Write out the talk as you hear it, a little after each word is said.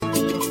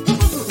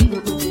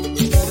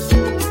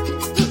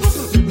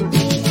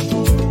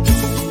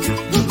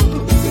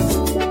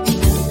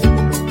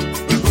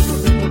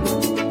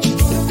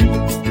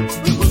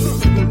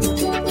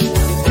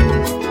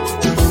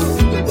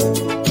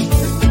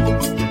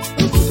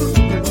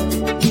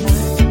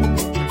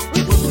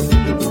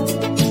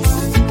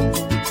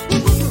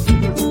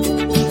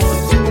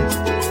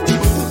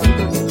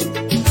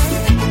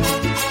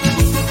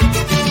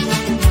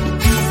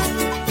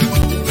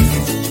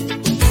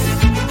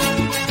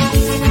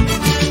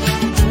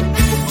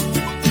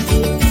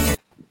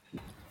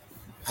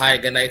Hi,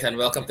 good night, and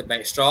welcome to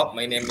Bank Straw.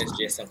 My name is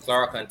Jason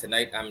Clark, and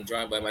tonight I'm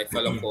joined by my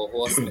fellow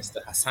co-host,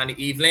 Mr. Hassani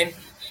Evelyn,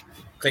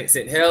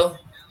 Clinton Hill,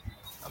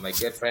 and my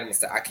good friend,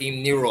 Mr.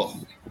 Akeem Nero.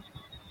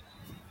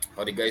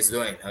 How the guys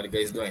doing?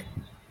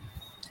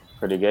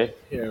 Pretty good.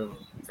 Yeah.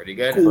 Pretty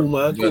good. Cool,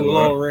 man. Good, Cool,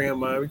 man. all around,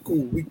 man.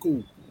 We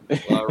cool.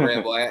 Well,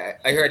 right, boy.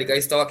 I heard the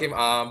guys talking.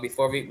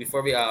 Before we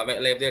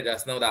went live there,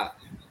 just know that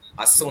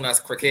as soon as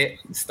cricket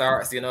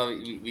starts, you know,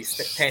 we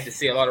tend to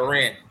see a lot of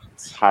rain.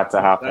 It's hard to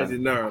happen. That's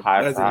enough.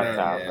 Hard That's to enough.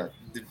 happen.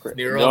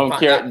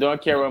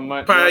 Don't care what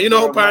month. Pine, you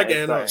know who Pine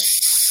getting on? I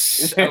was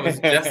just going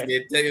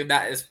to tell you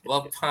that is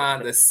what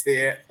Pine to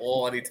say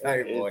all the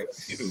time, boy.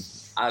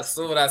 As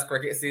soon as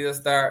cricket season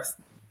starts,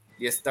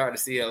 you start to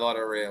see a lot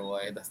of rain,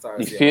 boy.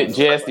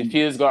 The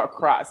fields got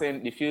cracks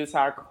in. The fields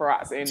had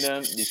cracks in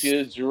them. The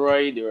fields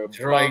dry. They were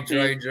dry.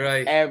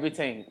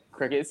 Everything.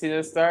 Cricket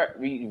season start.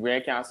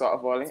 Rain can't start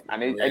falling,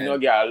 and I know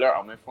get alert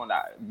on my phone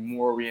that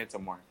more rain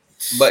tomorrow.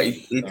 But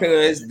the thing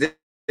is, the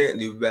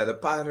weather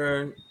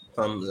pattern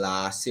from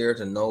last year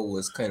to now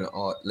was kind of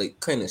odd, like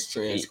kind of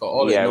strange.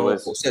 All I know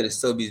said it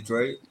still be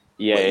dry.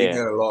 Yeah, but it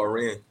got a lot of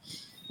rain.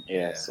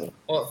 Yeah, so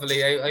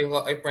hopefully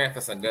I pray for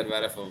some good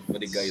weather for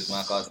the guys,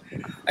 man. Cause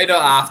I know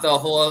after a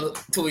whole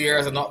 2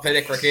 years of not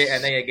playing cricket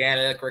and then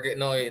again cricket,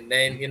 and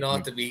then you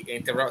know to be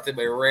interrupted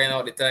by rain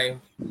all the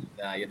time.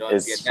 You don't.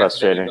 It's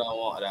frustrating. You don't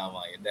want that,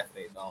 man. You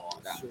definitely don't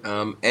want that.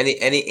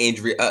 Any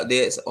injury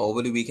updates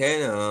over the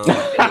weekend?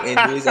 Any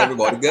injuries?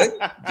 Everybody good?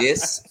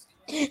 Yes.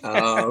 Coach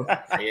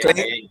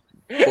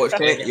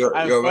Clint, you're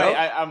well.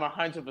 I'm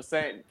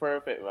 100%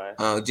 perfect, man.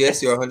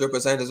 Jess, you're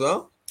 100% as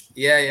well.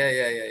 Yeah.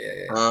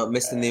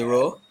 Mr.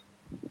 Nero,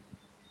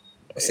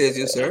 what says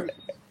you, sir?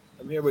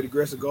 I'm here with the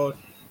grace of God.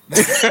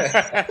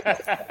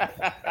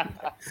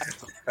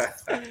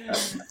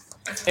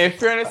 In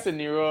fairness to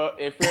Nero,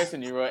 it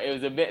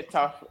was a bit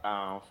tough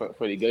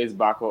for the guys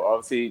back home.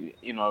 Obviously,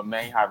 you know,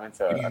 men having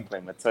to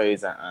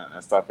acclimatize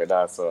and stuff like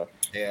that. So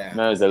it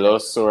was a little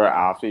sore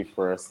after the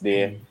first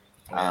day.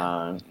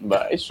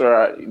 But it's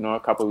sure, you know, a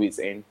couple of weeks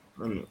in.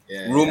 Rumor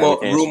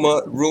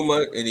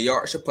in the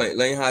Yorkshire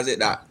Pipeline has it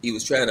that he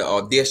was trying to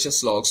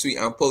audacious slog sweet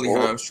and pull the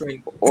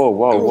hamstring.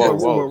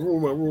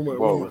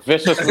 Whoa.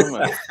 Vicious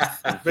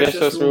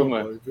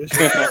rumor.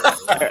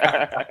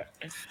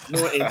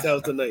 No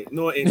intel tonight.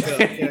 No intel.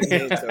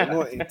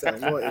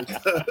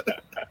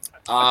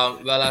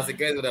 Well, as the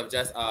guys would have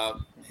just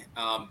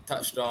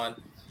touched on,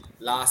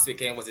 last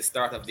weekend was the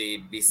start of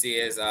the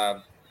BCA's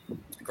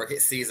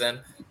cricket season.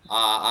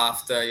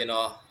 After, you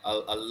know,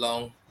 a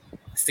long,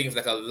 seems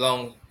like a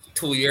long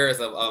 2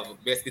 years of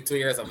basically 2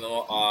 years of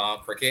no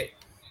cricket,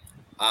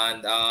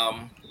 and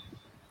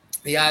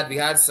we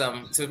had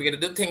some. So we're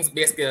gonna do things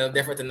basically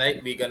different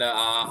tonight. We're gonna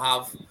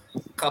have a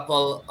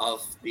couple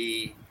of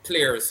the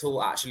players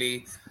who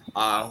actually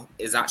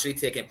is actually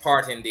taking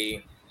part in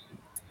the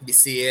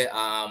BCA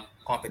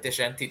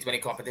competition, T20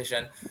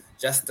 competition,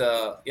 just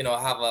to, you know,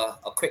 have a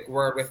quick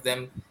word with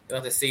them, you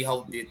know, to see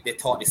how they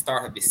thought the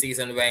start of the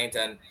season went,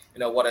 and you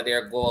know what are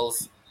their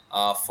goals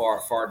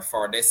for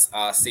this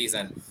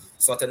season.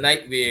 So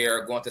tonight we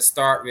are going to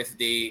start with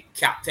the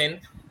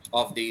captain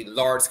of the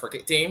Lords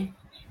cricket team,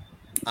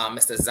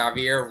 Mr.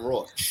 Xavier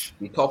Roach.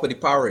 The top of the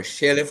parish,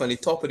 hailing from the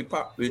top of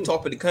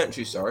the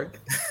country. Sorry.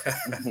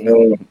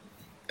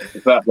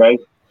 What's up, guys?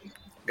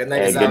 Good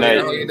night,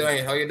 Xavier.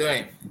 How you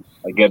doing?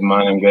 I'm good,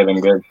 man. I'm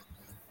good.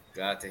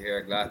 Glad to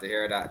hear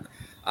that.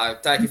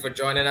 Thank you for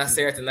joining us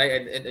here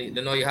tonight. I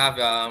know you have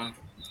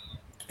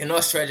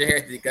no stranger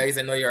here to the guys.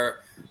 I know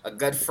you're a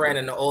good friend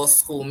and an old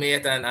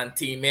schoolmate and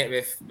teammate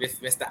with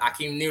Mr.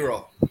 Akeem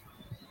Nero.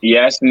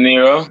 Yes,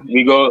 Nero.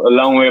 We go a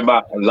long way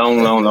back. A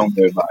long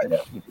way back.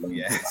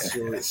 Yeah.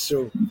 It's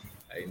true.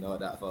 I know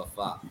that for a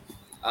fact.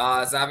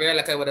 Xavier,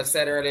 like I would have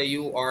said earlier,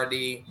 you are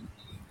the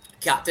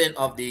captain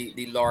of the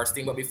Lords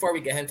team. But before we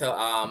get into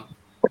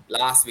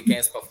last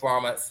weekend's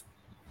performance,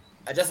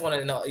 I just want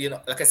to know, you know,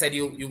 like I said,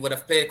 you would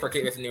have played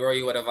cricket with Nero.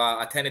 You would have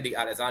attended the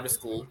Alexandra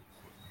School.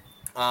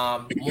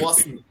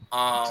 Most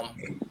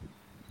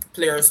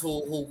players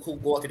who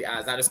go to the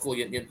Alexandra School,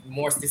 you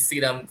more to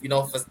see them, you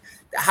know,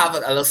 have a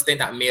little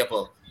stint at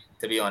Maple.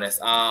 To be honest,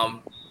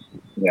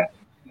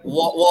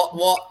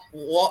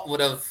 what would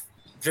have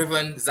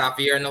driven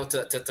Xavier now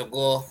to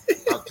go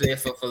and play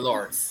for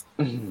Lords?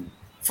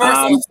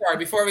 First, sorry,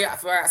 before I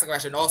ask a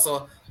question,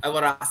 also I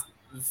want to ask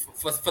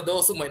for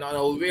those who might not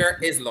know, where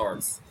is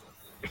Lords?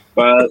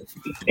 Well,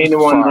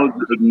 anyone knows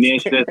the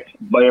Ignatius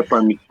Bayer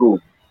Primary School.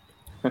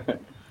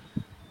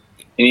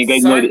 And you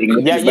guys know the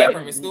Ignatius Bayer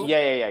Primary School?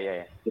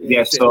 Yeah.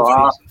 Yeah, so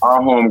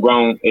our home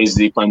ground is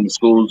the primary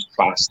school's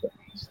faster.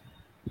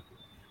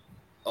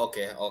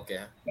 Okay.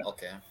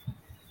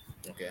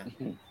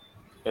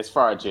 It's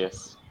far,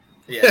 Jess.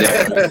 Yeah.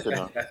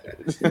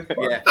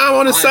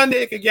 On a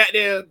Sunday, you could get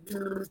there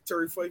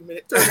 35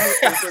 minutes on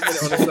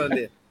a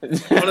Sunday.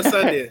 On a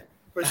Sunday,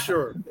 for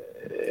sure.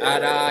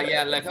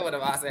 And like I would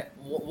have asked,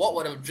 what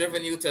would have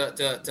driven you to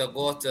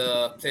go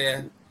to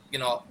play, you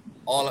know,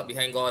 all up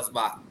behind God's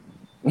back?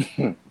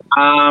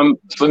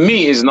 For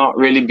me, it's not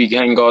really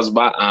behind God's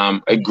back.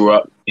 I grew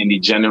up in the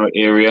general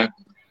area.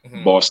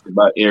 Boston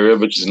area,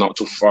 which is not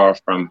too far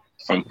from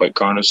Pike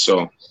Corner.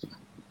 So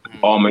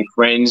all my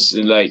friends,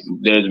 like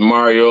there's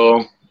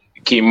Mario,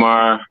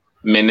 Kimar,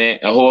 Minette,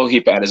 a whole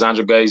heap of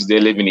Alexandra guys, they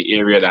live in the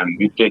area and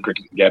we play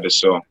cricket together.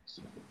 So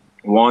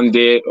one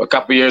day, a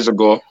couple years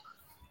ago,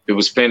 we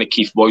was playing a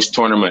Keith Boys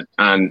tournament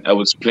and I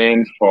was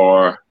playing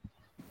for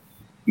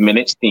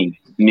Minette's team.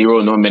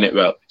 Nero no Minette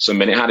well. So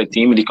Minette had a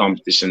team in the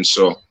competition.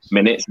 So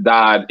Minette's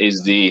dad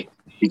is the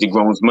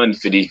groundsman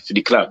for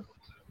the club.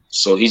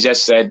 So he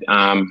just said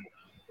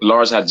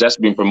Lars had just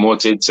been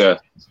promoted to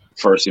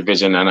first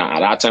division, and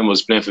at that time I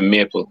was playing for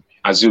Maple.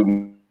 As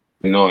you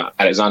know,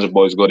 Alexandra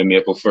boys go to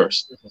Maple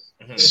first.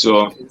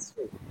 So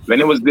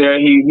when it was there,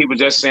 he was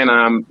just saying,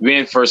 we're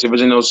in first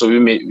division now, so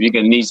we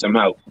can need some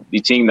help. The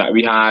team that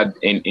we had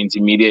in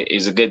intermediate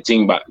is a good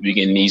thing, but we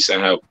can need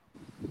some help.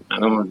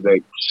 And I was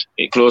like,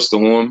 it close to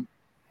home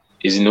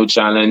is a new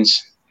challenge.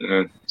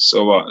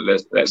 So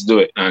let's do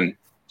it. And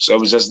so I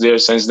was just there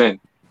since then.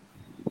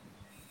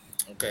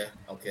 Okay.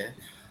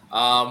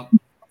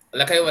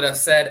 Like I would have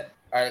said,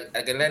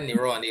 I can let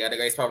Nero and the other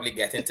guys probably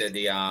get into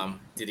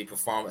the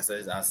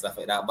performances and stuff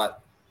like that.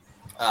 But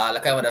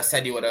like I would have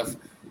said, you would have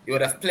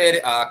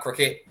played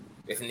cricket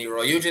with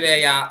Nero. Usually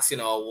I ask,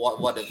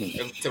 what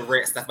to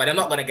rate stuff, but I'm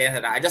not gonna get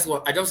into that. I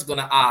just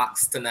gonna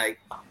ask tonight,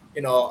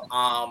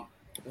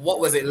 what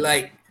was it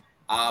like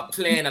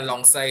playing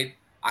alongside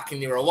Akin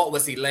Nero? What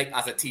was he like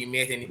as a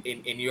teammate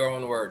in your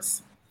own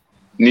words?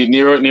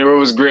 Nero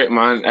was great,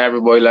 man.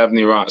 Everybody loved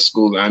Nero at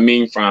school. I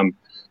mean, from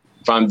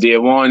day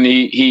one,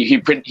 he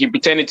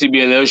pretended to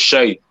be a little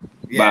shy,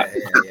 but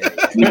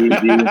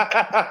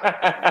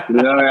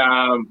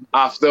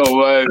after a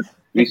while,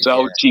 we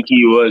saw how cheeky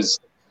he was,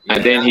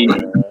 and then he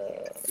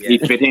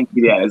fit into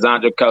the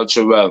Alexandra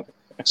culture well,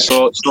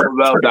 so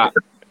well that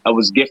I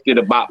was gifted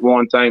a bat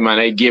one time,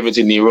 and I gave it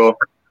to Nero.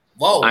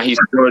 Wow! And he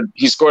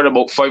scored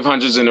about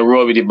 500s in a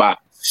row with the bat.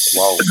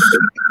 Wow!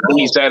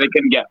 He said he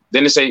couldn't get.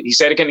 Then he said he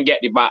couldn't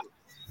get the bat.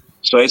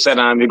 So he said,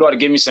 you got to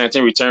give me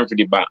something in return for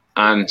the bat.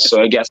 And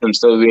so I guess I'm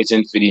still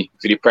waiting for the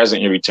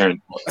present in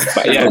return.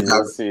 But yeah,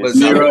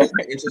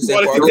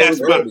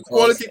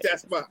 quality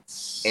test spot.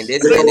 In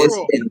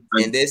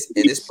this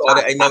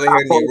part, I never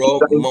heard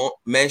Nero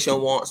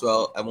mention once.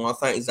 Well, I want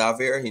to thank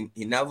Xavier.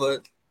 He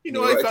never.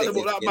 I felt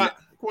about that bat.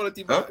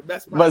 Quality bat.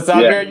 Best bat. But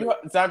Xavier,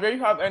 you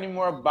have any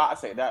more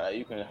bats like that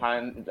you can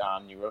hand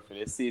Nero for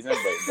this season?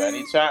 By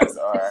any chance,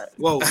 or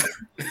whoa?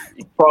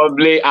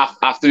 Probably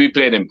after we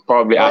played him.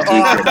 Probably after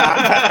we played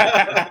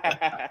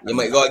him. You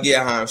might go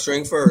get a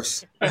hamstring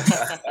first.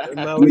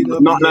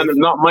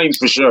 Not mine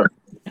for sure.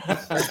 I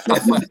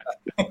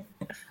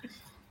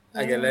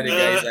can let it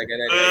guys. All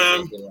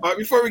right,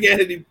 before we get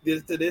into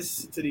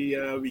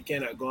the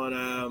weekend at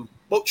gone,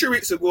 about 3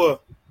 weeks ago,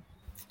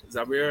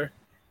 Xavier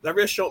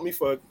showed me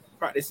for a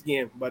practice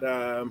game, but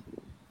at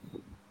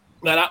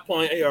that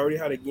point I already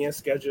had a game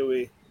scheduled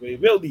with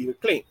Wildy,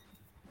 with Clint.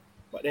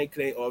 But then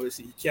Clint,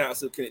 obviously, he can't,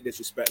 so Clint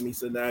disrespect me,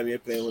 so now I'm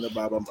playing with a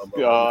baba.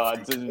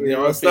 God,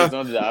 please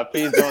don't do that.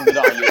 Please don't do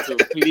that on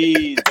YouTube.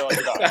 Please don't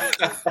do that on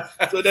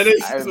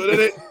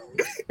YouTube.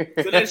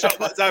 So then shot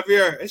back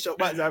Xavier. It shot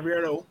back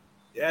Xavier now.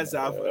 Yeah,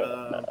 Xav.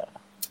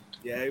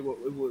 He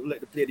would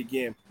like to play the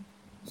game.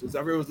 So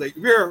Xavier was like,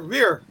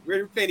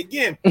 We're playing the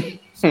game.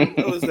 So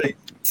I was like,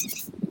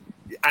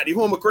 at the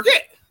home of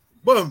cricket.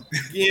 Boom.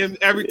 Game,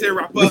 everything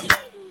wrap up.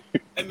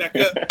 And back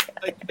up.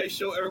 I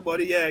show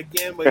everybody,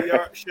 game by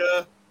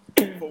Yorkshire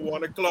for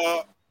 1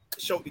 o'clock.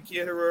 Show the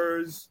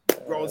caterers,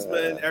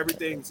 groundsmen,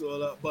 everything.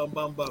 So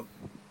bum.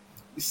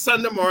 It's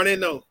Sunday morning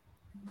now.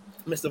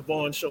 Mr.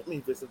 Vaughn showed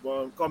me. Mr.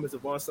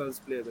 Vaughn's son's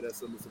player with us.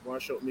 So Mr. Vaughn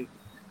showed me.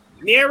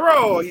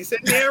 Nero. He said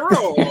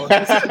Nero.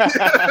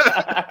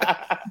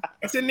 I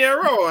said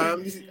Nero.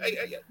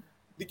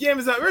 The game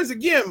is at, where's the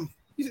game?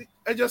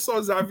 I just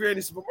saw Xavier in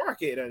the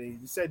supermarket,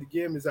 and he said the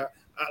game is at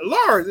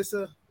Lars. I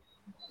said,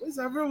 where's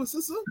Xavier with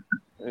sister?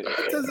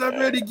 I tell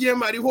Xavier the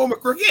game at the home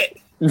of cricket.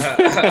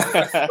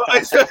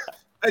 So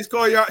I just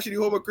call Yorkshire the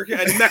home of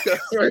cricket and the Mecca.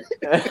 Right?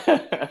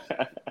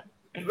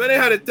 But they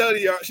had to tell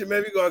the Yorkshire,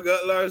 maybe go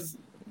get Lars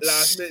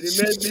last minute. They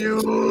made me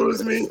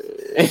use me.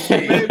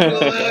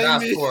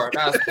 That's poor.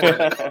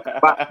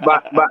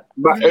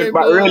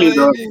 But really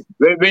though,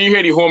 when you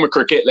hear the home of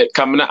cricket, like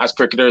coming up as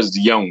cricketers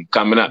young,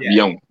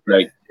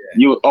 like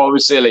you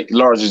always say like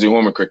Lars is the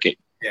home of cricket.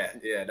 Yeah,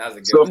 that's a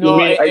good. So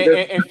no,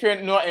 in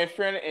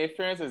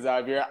fairness to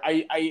Xavier,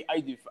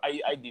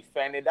 I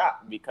defended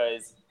that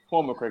because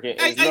home of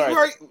cricket is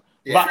Lars.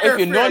 But if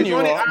you know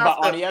Nero,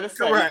 but on the other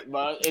side,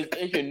 but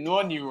if you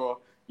know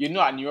Nero, you know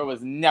that Nero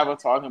was never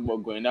talking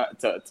about going out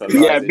to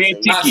being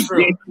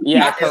cheeky.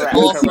 Yeah, correct.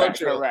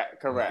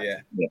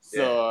 Yeah.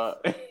 So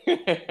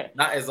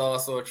that is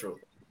also true.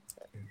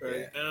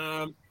 Right.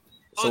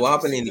 So what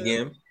happened in the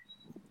game?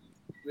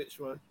 Which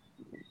one?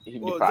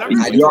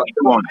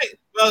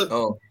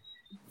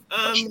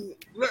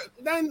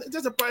 Then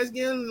just a prize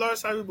game.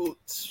 Last time about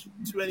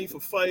 20 for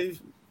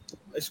 5.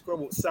 I scored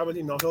about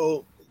 70 not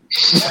all.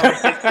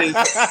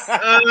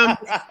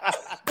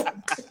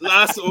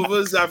 Last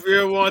over,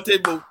 Xavier wanted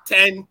about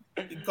 10.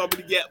 You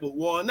probably get but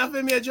one.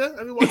 Nothing major.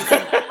 But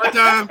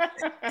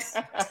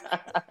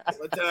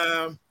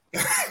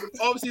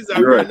obviously,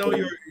 Xavier, I know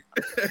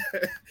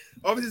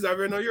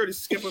you're the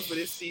skipper for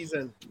this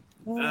season.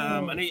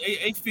 And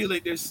I feel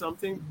like there's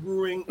something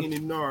brewing in the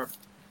North.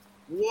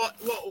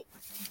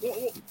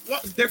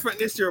 What's different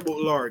this year about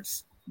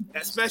Lords?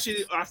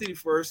 Especially after the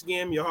first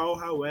game, you how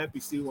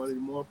NPC one of the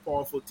more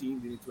powerful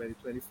teams in the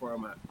 2020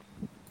 format.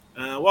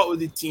 What was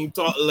the team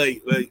thought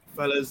like? Like,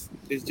 fellas,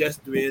 it's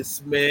just Dwayne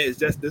Smith, it's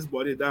just this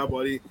body, that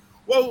body.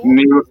 To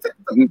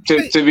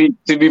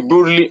be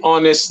brutally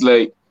honest,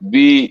 like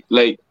the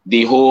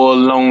whole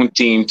long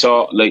team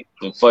talk, like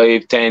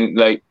 5-10,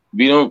 like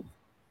we don't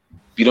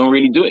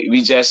really do it.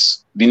 We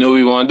know what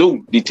we want to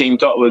do. The team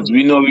talk was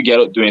we know we get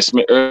up Dwayne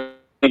Smith early.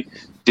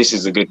 This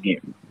is a good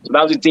game. So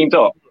that was the team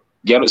talk.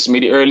 Get up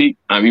Smitty early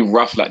and we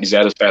rough like these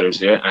other fellas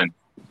here, and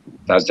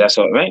that's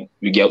all right.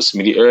 We get up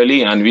Smitty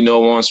early and we know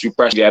once we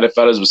pressure the other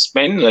fellas will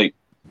spin, like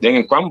they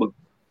can crumble.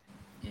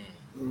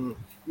 You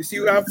see,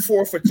 you have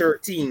 4 for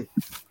 13.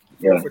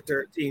 4 for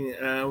 13.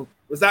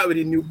 Was that with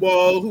a new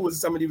ball? Who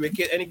was some of the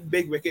wickets? Any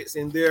big wickets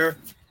in there?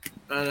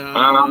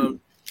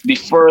 The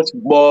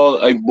first ball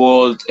I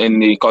bowled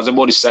because I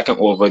bowled the second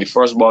over. The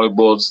first ball I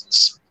bowled,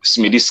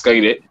 Smitty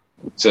skied it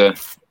to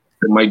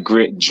my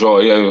great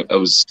joy. It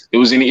was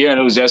in the air and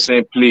I was just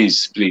saying,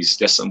 please,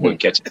 just someone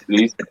catch it,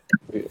 please.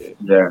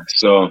 Yeah.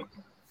 So,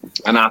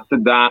 and after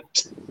that,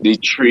 the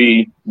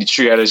three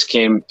others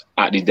came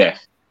at the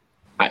death,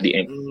 at the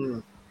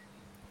end.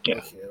 Yeah.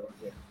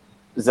 Okay.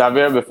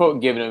 Xavier, before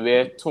giving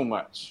away too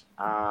much,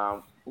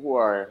 who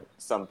are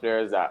some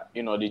players that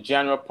the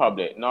general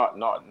public, not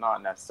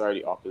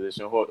necessarily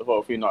opposition,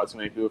 hopefully not too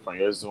many people from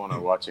your zone are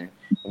watching,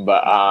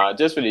 but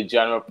just for the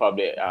general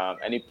public,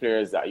 any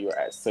players that you are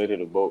excited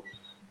about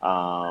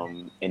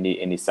in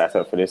the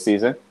setup for this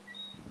season?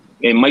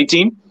 In my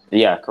team?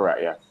 Yeah,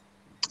 correct. Yeah.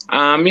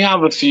 We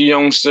have a few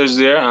youngsters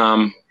there.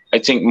 I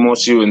think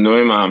most of you will know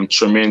him.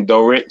 Tremaine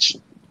Dowrich.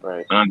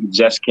 Right. He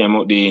just came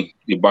out the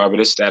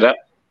Barbados setup.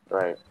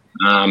 Right.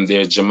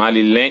 There's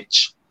Jamali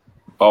Lynch.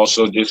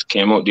 Also just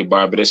came out the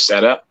Barbados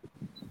setup.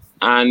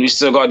 And we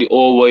still got the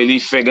old Wiley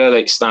figure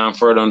like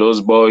Stanford and those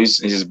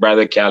boys, and his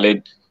brother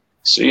Khalid.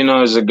 So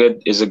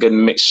it's a good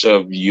mixture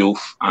of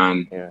youth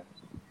and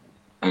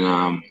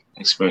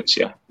experience,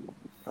 yeah.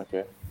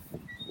 Okay.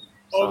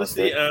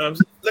 Obviously,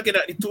 looking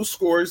at the 2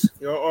 scores,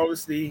 you're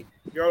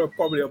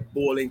probably a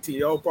bowling team.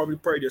 You'll probably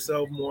pride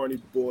yourself more on the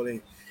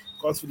bowling.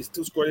 Because for these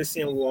 2 scores, you're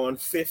seeing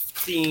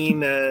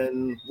 115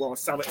 and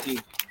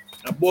 117.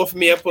 And both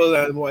Maple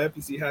and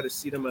NPC had to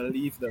see them and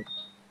leave them.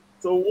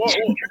 So what's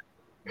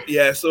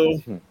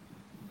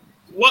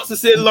to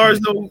say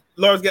Lars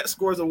get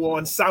scores of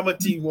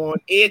 170,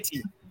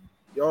 180?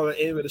 Y'all are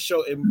in with a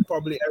show in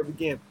probably every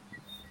game.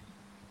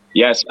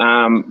 Yes,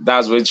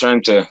 that's what we're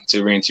trying to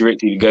reiterate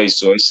to you guys.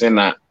 So it's saying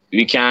that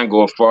we can't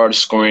go far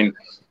scoring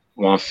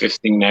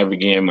 115 every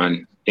game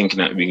and thinking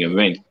that we can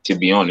win, to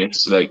be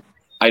honest. Like,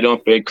 I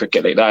don't play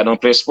cricket like that. I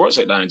don't play sports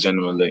like that in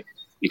general. Like,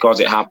 because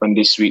it happened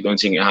this week, don't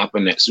think it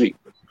happened next week.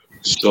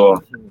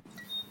 So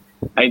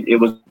it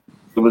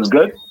was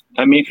good.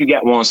 I mean, if you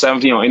get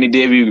 170 on any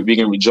day, we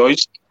can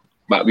rejoice.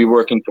 But we're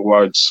working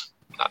towards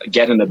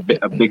getting a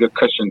bigger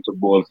cushion to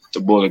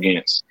bowl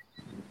against.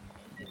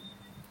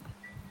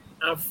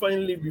 And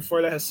finally,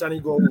 before let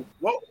Hassani go,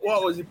 what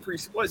was the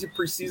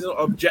preseason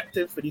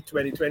objective for the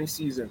 2020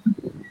 season?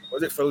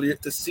 Was it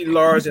to see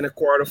Lars in a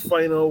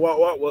quarterfinal?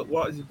 What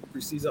was the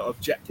preseason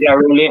objective? Yeah,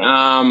 really.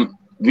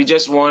 We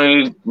just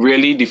wanted,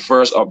 really, the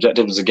first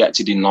objective was to get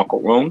to the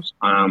knockout rounds.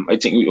 I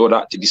think we owe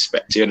that to the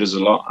spectators a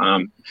lot.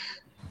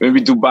 When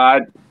we do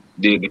bad,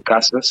 they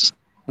cast us.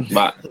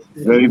 But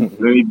when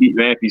we beat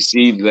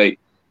NPC, like,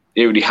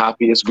 they were the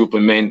happiest group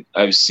of men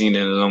I've seen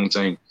in a long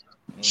time.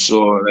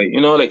 So,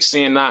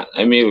 seeing that,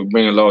 I mean, it would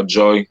bring a lot of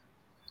joy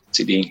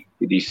to the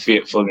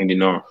faithful in the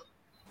North.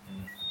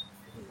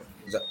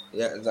 Is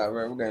that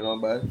where we're going on,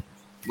 bud?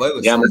 What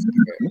was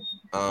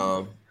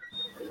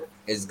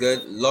it's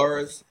good.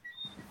 Laura's,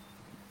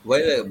 what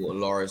is it about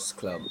Laura's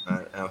Club?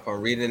 And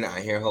from reading it, I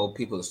hear how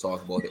people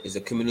talk about it. It's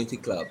a community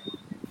club.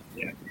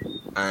 Yeah.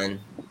 And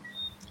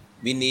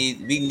we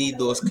need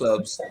those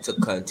clubs to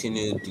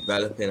continue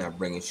developing and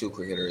bringing shoe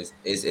cricketers.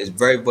 It's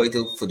very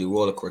vital for the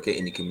role of cricket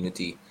in the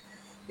community.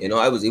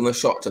 I was even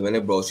shocked to many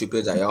Broad Street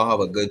players that y'all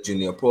have a good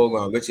junior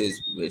program, which is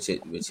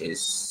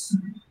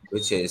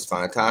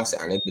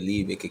fantastic, and I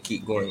believe it could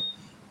keep going.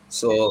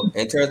 So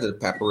in terms of the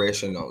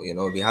preparation now,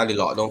 we had the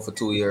lockdown for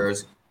 2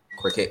 years,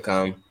 cricket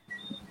come.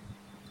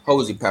 How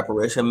was the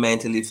preparation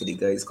mentally for the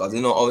guys? Because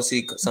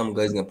obviously some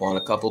guys can put on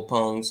a couple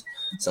pounds,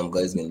 some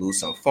guys can lose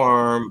some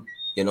form.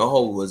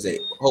 How was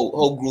it?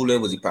 How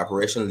grueling was the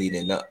preparation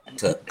leading up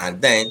to?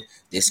 And then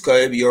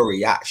describe your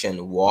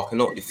reaction walking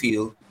out the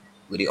field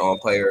with the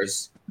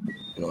umpires.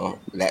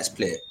 Let's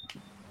play.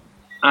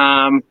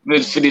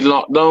 For the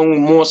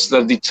lockdown, most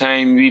of the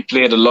time we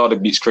played a lot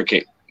of beach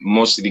cricket.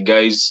 Most of the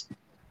guys,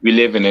 we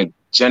live in a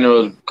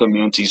general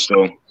community,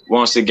 so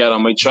once they get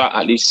on my track,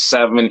 at least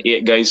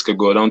 7-8 guys could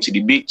go down to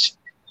the beach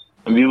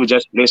and we would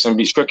just play some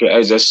beach cricket.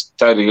 I just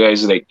tell the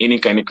guys like any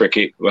kind of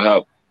cricket will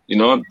help. You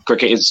know,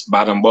 cricket is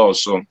bat and ball,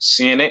 so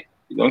seeing it,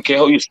 you don't care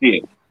how you see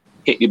it,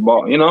 hit the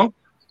ball. You know,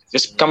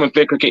 just come and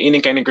play cricket,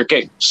 any kind of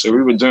cricket. So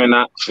we were doing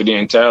that for the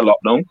entire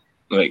lockdown,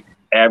 like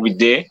every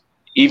day.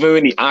 Even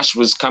when the Ash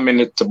was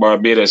coming to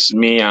Barbados,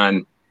 me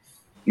and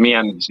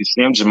the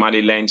same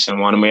Jamali Lynch and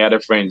one of my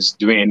other friends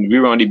we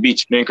were on the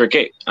beach playing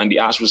cricket, and the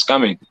Ash was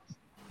coming.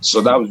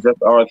 So that was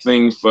just our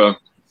thing for,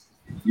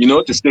 you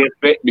know, to stay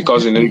fit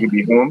because you could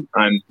be home,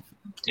 and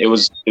it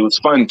was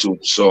fun too.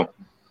 So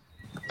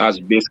that's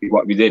basically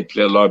what we did,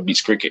 play a lot of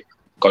beach cricket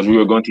because we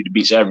were going to the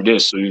beach every day.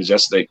 So it was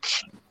just like,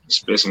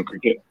 just play some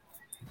cricket.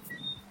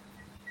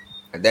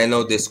 And then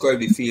know the squad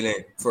be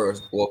feeling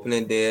first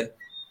opening day.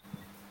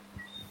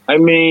 I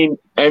mean,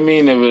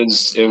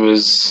 this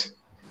is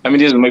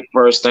my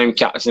first time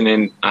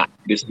captaining at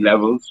this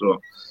level, so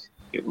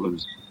it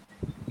was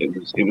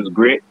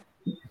great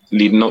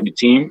leading up the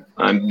team,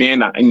 and being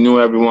that I knew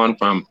everyone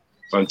from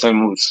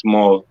time I was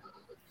small,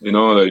 you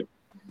know, like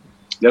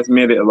just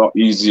made it a lot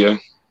easier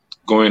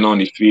going on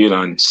the field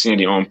and seeing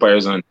the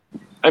umpires. And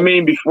I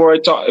mean, before I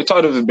thought it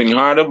would have been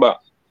harder,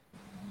 but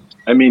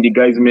I mean, the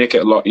guys make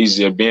it a lot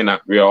easier being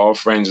that we are all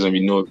friends and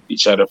we know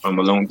each other from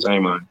a long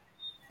time, and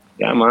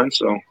yeah, man.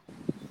 So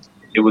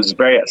it was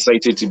very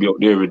exciting to be out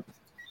there with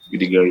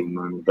the guys,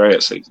 man. Very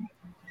exciting.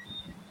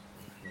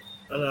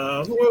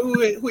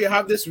 Who you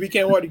have this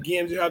weekend? What are the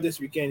games you have this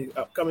weekend?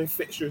 Upcoming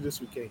fixtures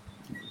this weekend?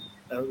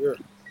 We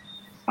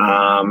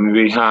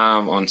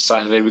have on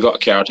Saturday we got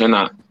Carrollton,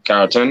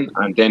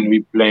 and then we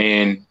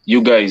playing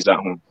you guys at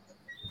home.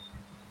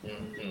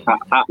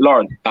 At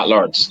Lords.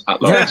 At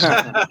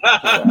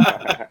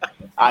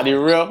the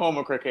real home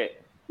of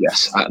cricket.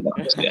 Yes, at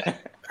Lords. Yeah.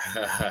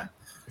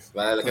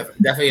 Well,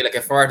 definitely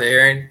looking forward to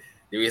hearing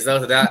the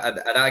result of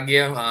that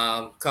game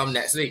come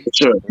next week.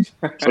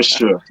 For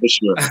sure.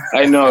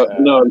 I know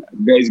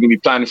guys gonna be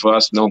planning for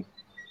us like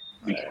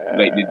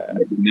they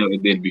never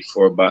did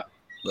before, but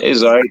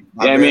it's all right.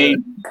 Yeah, I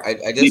mean,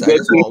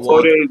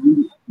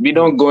 we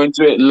don't go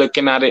into it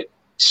looking at it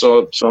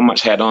so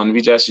much head on.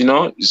 We just,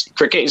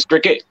 cricket is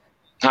cricket.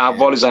 Half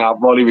volley is a half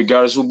volley,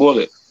 regardless who ball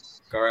it.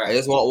 Correct. I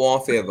just want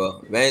one favor.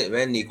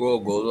 When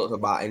Negro goes out the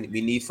bat,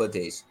 we need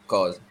footage,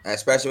 cause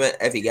especially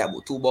if he get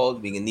two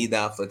balls, we can need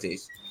that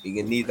footage.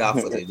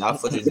 That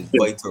footage is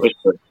vital.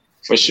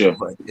 For sure.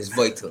 It's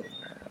vital.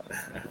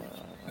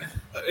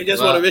 I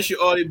just want to wish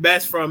you all the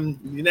best from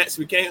the next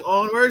weekend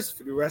onwards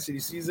for the rest of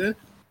the season.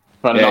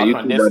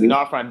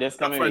 Not from this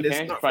coming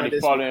weekend, from the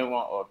following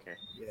one. Okay.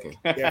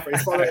 Yeah, for the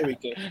following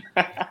weekend.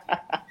 All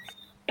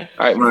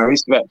right, man.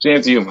 Respect.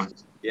 Cheers to you, man.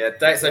 Yeah,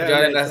 thanks for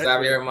joining us,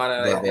 Xavier,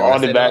 man. All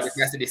the best.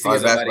 All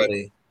the best,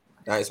 buddy.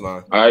 Thanks,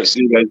 man. All right,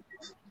 see you guys.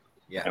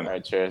 Yeah. All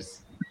right, cheers.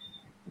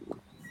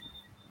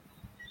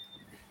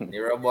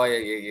 Nero boy,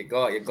 you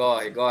go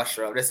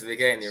shrub this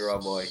weekend, Nero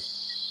boy.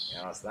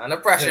 Under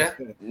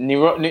pressure.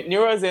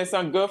 Nero's in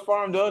some good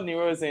form though.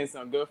 Nero's in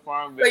some good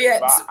form with the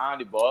bat on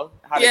the ball.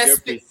 Had a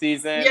good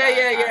preseason.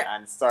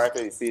 And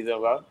started the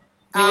season well.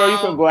 Nero, you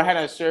can go ahead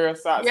and share your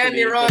thoughts. Yeah,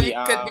 Nero, you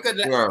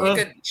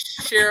could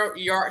share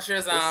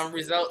Yorkshire's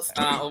results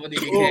over the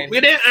weekend.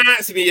 You didn't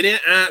ask me. You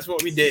didn't ask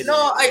what we did.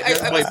 No, I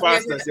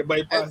bypassed us. You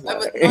bypassed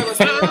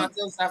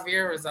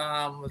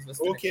us.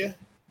 Okay.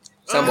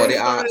 Somebody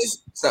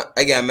asked.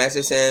 I got a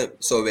message saying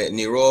so that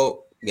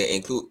Nero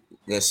get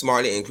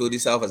smartly include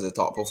himself as a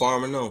top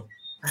performer. No.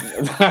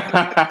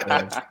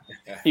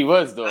 He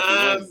was though.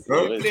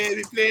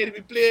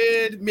 We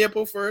played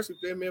Maple first. We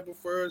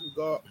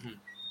got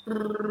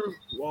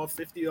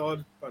 150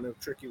 odd on a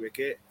tricky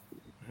wicket.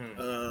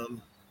 Who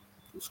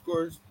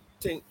scores?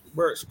 I think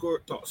Bert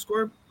scored top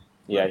score.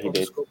 Yeah, he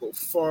did. Scored about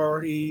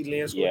 40.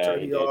 Lane scored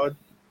 30 odd.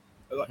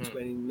 I got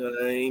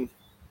 29.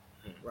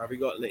 Robbie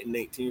got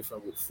 19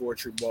 from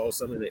 4-3 balls,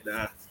 something like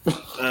that.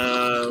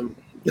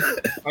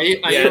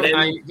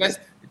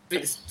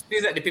 Please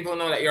let the people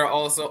know that you're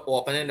also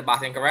opening the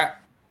batting,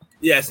 correct?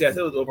 Yes, it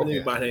was opening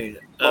the batting.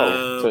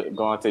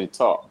 Going to the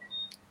top.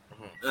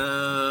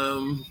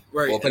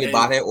 Right. Opening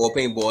batting,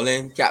 opening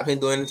bowling, captain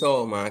doing it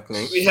all, man.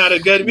 We had a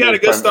good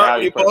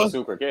start with the ball.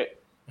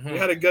 We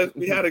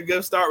had a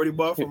good start with the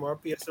ball from our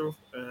PSO,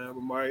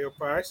 Mario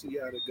Price. He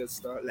had a good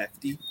start,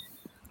 lefty.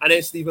 And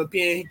then Stephen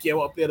Payne, he came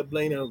up there to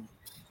blame him.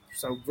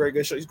 Some very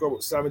good shot. He scored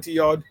about 70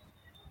 yards.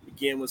 The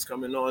game was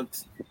coming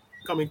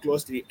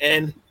close to the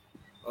end.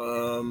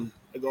 I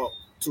got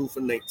 2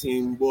 for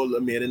 19.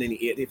 Bowler made it in the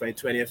 18th and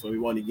 20th when we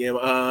won the game.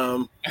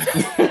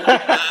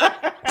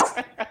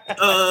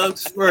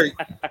 Right.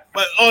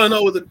 But all in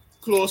all, it was a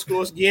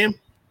close game.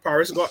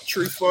 Paris got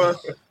 3 for.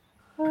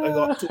 I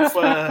got 2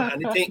 for,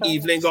 and I think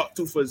Evelyn got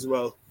 2 for as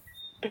well.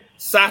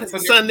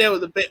 Sunday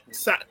was a bit.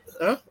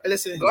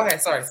 Listen. Go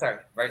ahead. Sorry.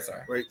 Very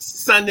sorry. Right.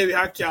 Sunday we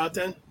had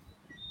Carlton.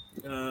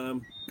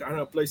 Got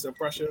her place some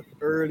pressure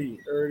early.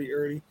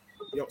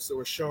 So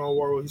with Sean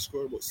Worrell, he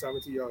scored about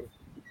 70 yards.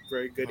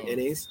 Very good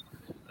innings.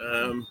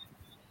 I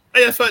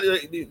just felt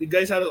like the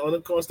guys had it under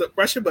constant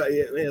pressure, but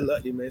yeah, man,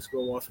 lucky man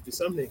scored 150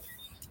 something.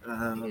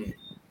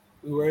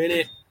 We were in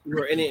it. we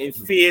were in it in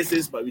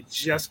phases, but we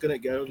just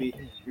couldn't get over. We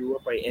were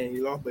by end.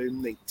 We lost by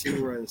like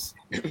 2 runs.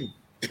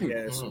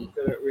 Yeah, so we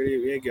couldn't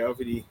really get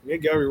over we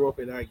get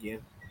over in that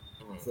game.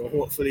 So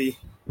hopefully,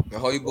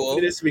 how you bowl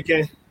this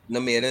weekend. No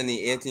made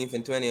any 18th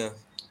and 20th.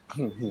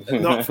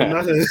 Not for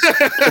nothing.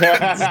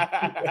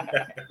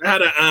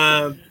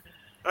 I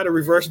had a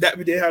reverse that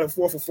we did. Had a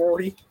 4 for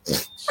 40.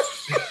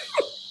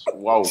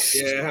 Wow.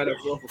 Yeah, I had a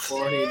 4 for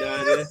 40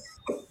 down there.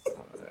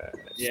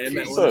 Yeah, it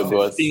meant so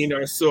 15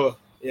 or so.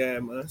 Yeah,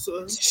 man.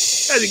 So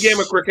that's a game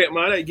of cricket,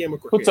 man. That a game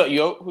of cricket.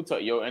 Who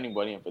taught you?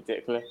 Anybody in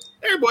particular?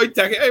 Everybody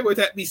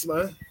that piece,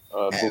 man.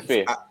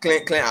 Buffet.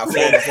 Clint at 4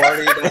 for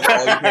 40.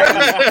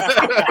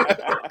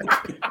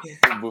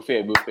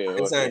 Buffet.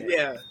 Okay.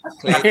 Yeah.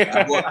 Clint,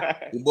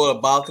 you bought a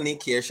balcony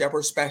care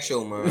shepherd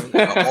special, man.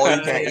 All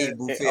you can eat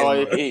buffet. All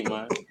you eat,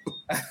 man.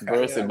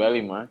 Burst the belly,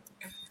 man.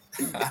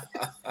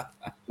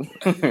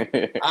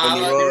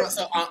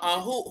 So,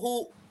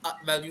 who?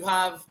 Well, you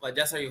have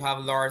just so you have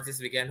Lords this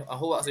weekend.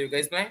 Who else are you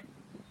guys playing?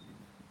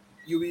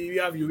 You will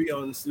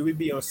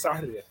be on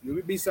Saturday. You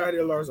will be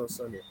Saturday, Lords on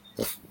Sunday.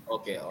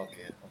 Okay.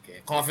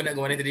 Confident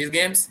going into these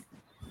games?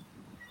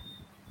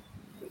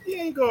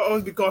 Yeah, you gotta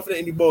always be confident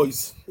in the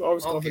boys. You're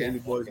always confident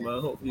in the boys,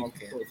 man. Hopefully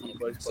the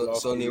boys pull off.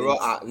 So Nero,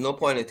 at no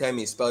point in time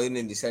you spell you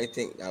didn't decide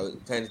I was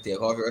trying to take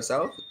off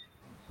yourself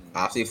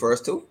after the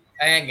first two.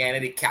 I ain't getting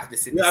any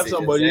captaincy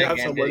decisions. You have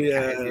somebody.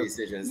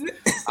 Decisions.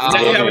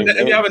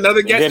 You have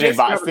another guest.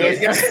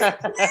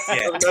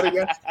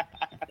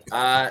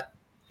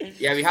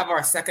 Yeah, we have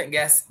our second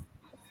guest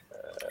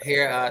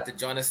here to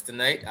join us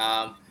tonight.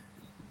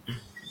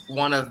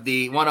 One of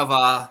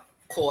our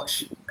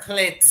coach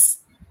Clint's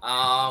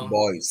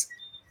boys.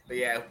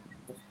 Yeah,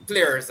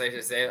 players, I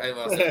should say. I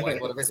was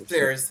one of his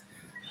players.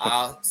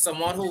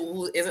 Someone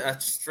who isn't a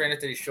stranger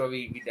to the show.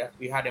 We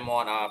had him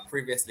on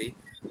previously.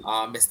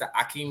 Mr.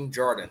 Akeem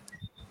Jordan.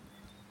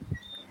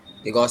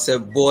 You gotta say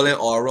bowling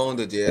all around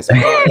the JS.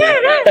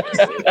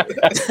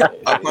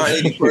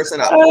 Apparently the person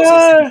that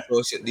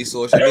posts the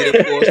social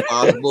media post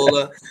fast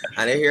bowler,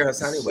 and they hear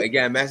Hassani, but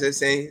again, message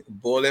saying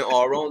bowling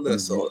all around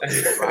us. So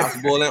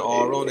fast bowling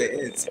all around it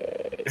is.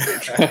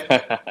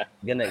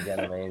 Good night,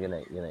 gentlemen. Good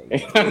night. Good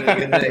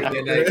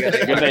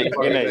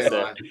night,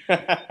 sir.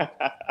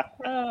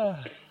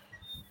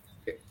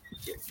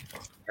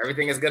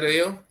 Everything is good with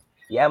you?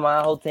 Yeah,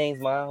 my whole things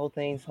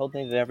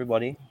with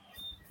everybody.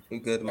 You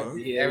good, man?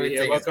 Yeah,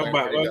 welcome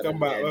back.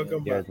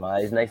 Yes,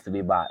 man. It's nice to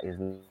be back.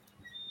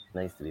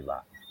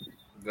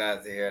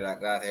 Glad to hear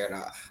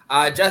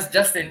that.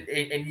 Just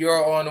in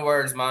your own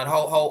words, man.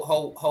 How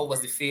was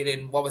the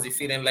feeling? What was the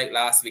feeling like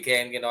last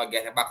weekend?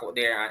 Getting back out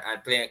there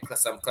and playing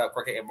some club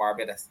cricket in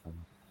Barbados.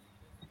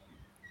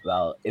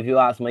 Well, if you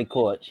ask my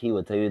coach, he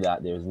would tell you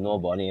that there's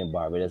nobody in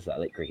Barbados that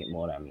like cricket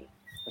more than me.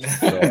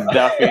 So,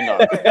 definitely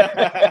not.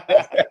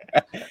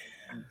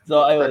 So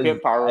I was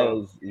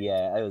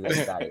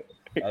excited.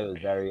 I was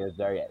very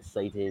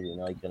excited.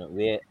 I couldn't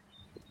wait.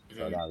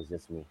 So that was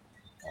just me,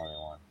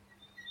 all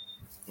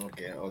in one.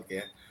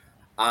 Okay.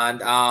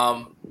 And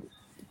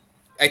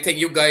I think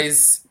you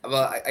guys.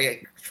 Well,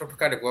 I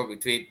kind of go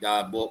between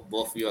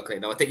both of you. Okay,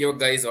 now I think you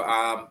guys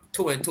are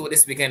 2-2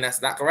 this weekend. That's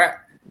that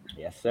correct?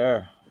 Yes,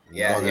 sir.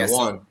 Yeah.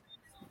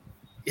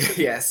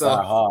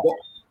 So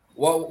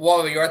what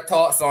were your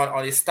thoughts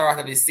on the start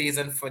of the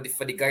season for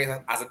the guys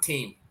as a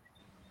team?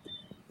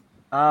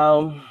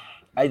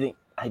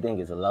 I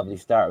think it's a lovely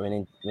start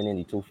winning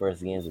the 2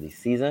 first games of the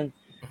season.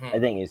 Mm-hmm. I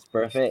think it's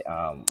perfect.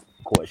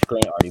 Coach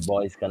Clint or the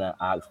boys gonna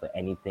ask for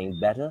anything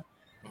better.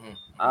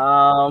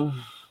 Mm-hmm.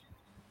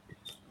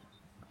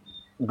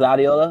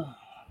 Gladiola.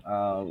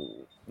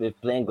 With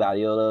playing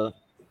Gladiola,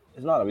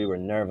 it's not that we were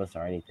nervous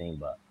or anything,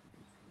 but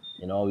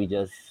we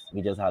just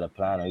had a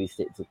plan and we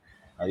stick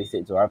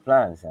to our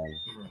plans, and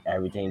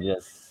everything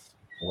just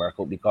work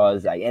out,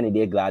 because at the end of the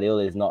day,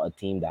 Gladiola is not a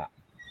team that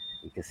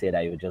you can say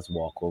that you just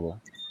walk over.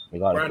 You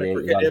gotta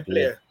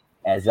play.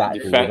 Exactly.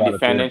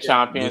 Defending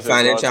champions.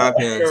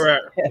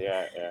 Correct.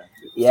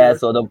 Yeah.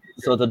 So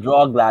to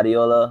draw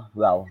Gladiola,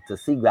 to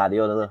see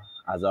Gladiola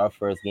as our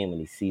first game of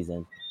the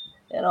season,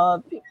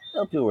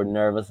 people were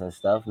nervous and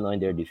stuff, knowing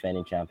they're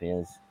defending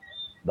champions,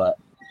 but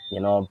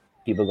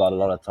people got a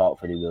lot of talk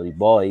for the Willie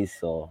boys,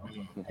 so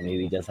I mean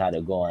we just had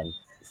to go and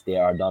stay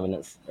our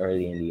dominance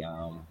early in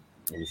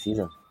the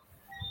season.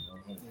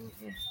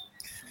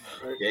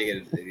 We're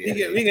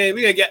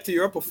gonna get to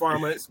your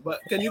performance,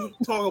 but can you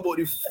talk about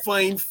the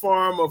fine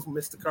form of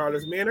Mr.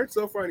 Carlos Maynard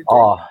so far?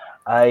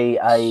 I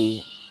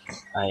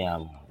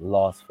am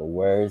lost for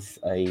words.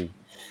 And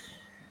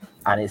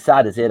it's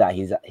sad to say that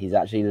he's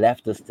actually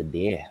left us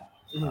today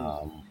to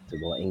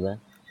go to England.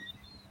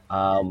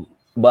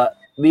 But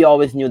we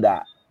always knew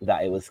that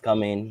it was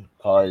coming,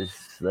 because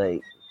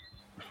like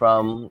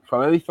from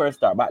when we first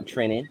started back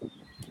training,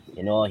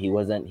 he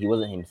wasn't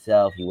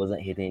himself. He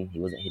wasn't hitting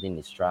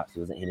the straps. He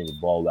wasn't hitting the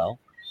ball well.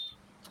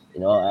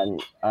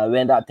 And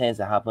when that tends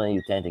to happen,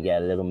 you tend to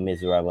get a little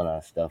miserable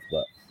and stuff.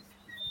 But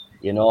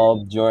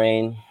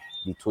during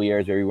the 2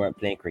 years where we weren't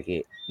playing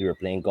cricket, we were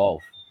playing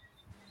golf.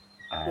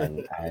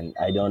 and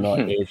I don't know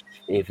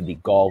if the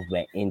golf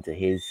went into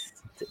his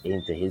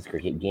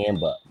cricket game,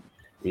 but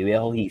the way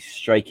how he's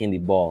striking the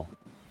ball,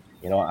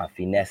 and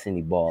finessing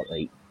the ball,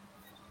 like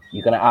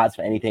you cannot ask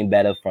for anything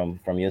better from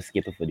your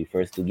skipper for the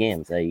first two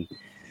games. Like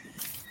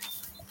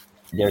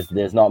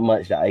there's not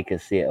much that I can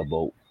say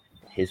about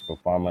his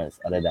performance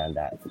other than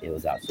that it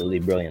was absolutely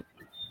brilliant.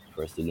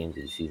 First two games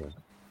of the season.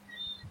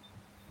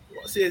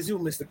 What says you,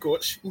 Mr.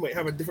 Coach? You might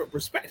have a different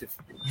perspective.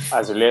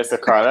 As relates to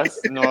Carlos,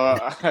 no.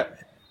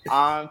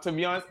 To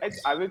be honest, as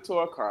I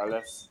told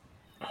Carlos,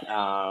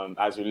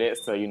 as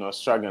relates to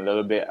struggling a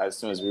little bit as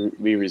soon as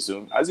we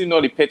resume. As you know,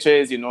 the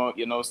pitches,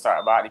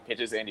 start about the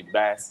pitches ain't the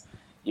best.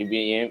 You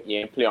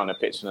ain't play on the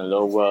pitch in a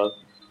low world.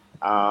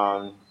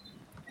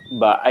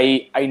 But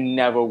I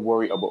never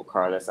worry about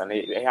Carlos, and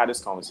I had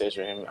this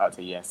conversation with him out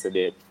to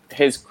yesterday.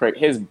 His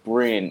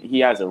brain, he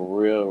has a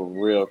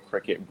real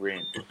cricket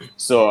brain.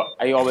 So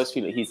I always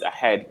feel that he's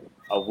ahead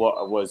of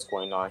what's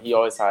going on. He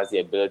always has the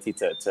ability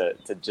to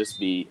just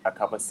be a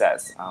couple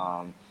sets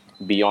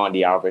beyond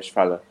the average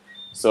fella.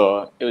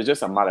 So it was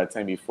just a matter of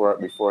time before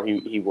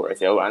he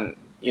works out. And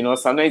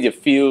sometimes you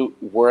feel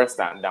worse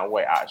than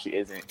what it actually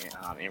is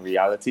in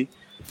reality.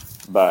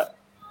 But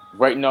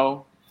right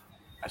now,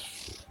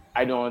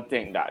 I don't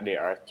think that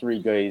there are three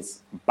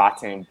guys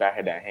batting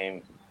better than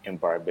him in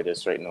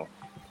Barbados right now.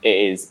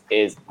 It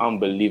is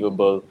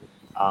unbelievable.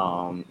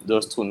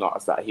 Those two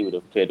knocks that he would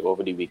have played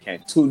over the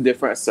weekend, two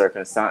different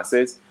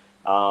circumstances.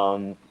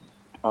 On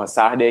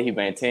Saturday, he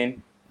went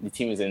in. The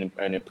team is in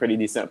a pretty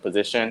decent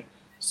position,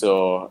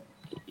 so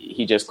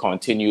he just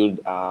continued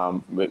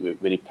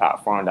with the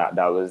platform that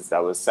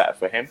was set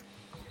for him.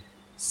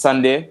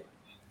 Sunday,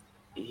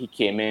 he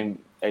came in.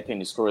 I think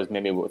the score was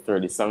maybe about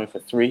 37 for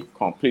 3.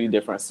 Completely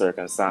different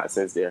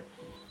circumstances there.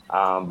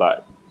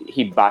 But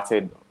he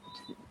batted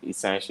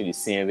essentially the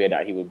same way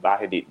that he would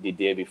bat the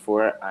day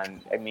before.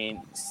 And I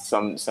mean,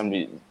 some of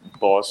the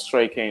ball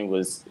striking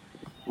was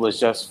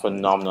just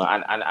phenomenal.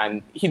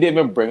 And he didn't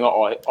even bring out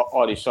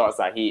all the shots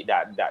that we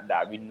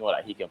know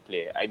that he can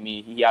play. I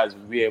mean, he has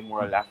way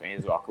more left in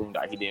his locker room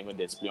that he didn't even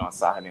display on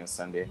Saturday and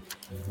Sunday.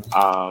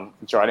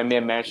 Jordan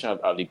made mention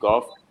of the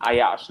golf.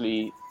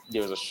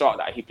 There was a shot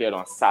that he played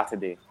on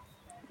Saturday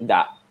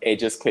that it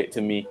just clicked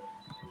to me.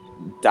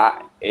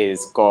 That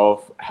is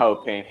golf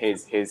helping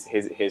his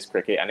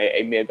cricket, and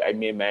I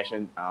made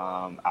mention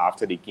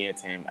after the game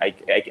to him. I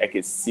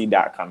could see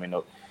that coming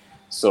up.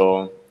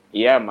 So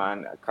yeah,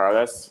 man,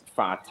 Carlos,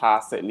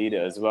 fantastic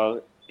leader as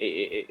well.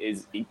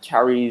 He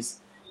carries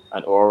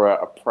an aura,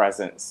 a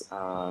presence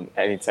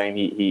anytime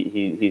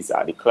he's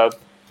at the club.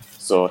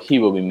 So he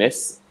will be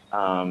missed.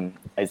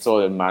 I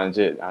saw the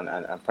manager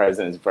and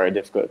president is very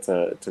difficult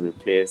to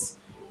replace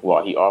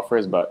what he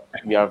offers, but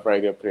we have very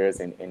good players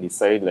in the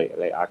side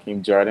like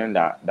Hakeem Jordan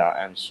that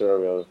I'm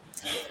sure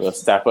will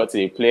step up to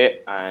the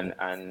plate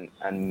and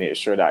make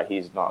sure that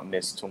he's not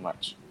missed too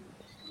much.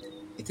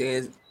 It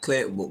is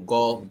clear, but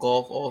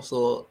golf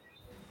also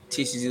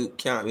teaches you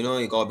calm.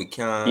 You gotta be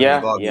calm. Yeah,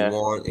 you gotta be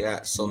warm.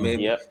 Yeah, so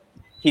maybe. Yeah.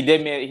 He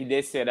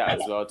did say that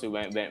as well too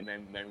when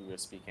we were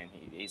speaking.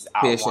 He's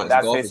at patience. one.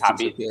 That's his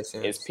happy.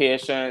 His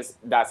patience.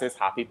 That's his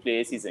happy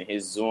place. He's in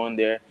his zone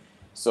there.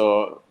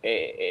 So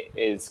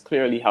it's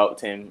clearly helped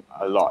him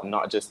a lot,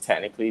 not just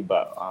technically,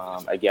 but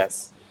I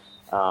guess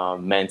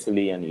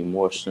mentally and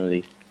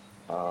emotionally.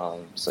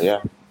 So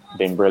yeah,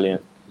 been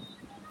brilliant.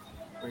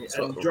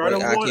 So, Jordan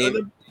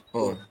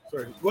won.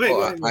 Sorry. Go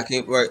ahead. I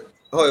can't work.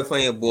 How you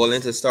find your ball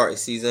into start the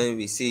season?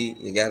 We see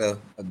you got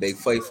a big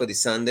fight for the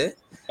Sunday.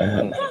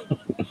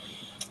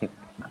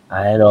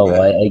 I know,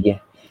 right?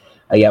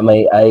 I get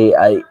my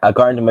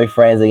according to my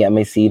friends, I get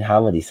my seed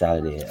hammered this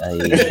Saturday.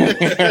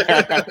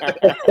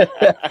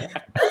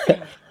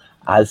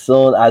 As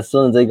soon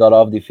as I got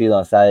off the field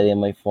on Saturday,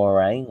 my phone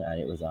rang, and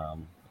it was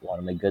one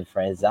of my good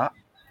friends, Zach,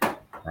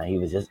 and he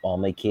was just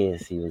on my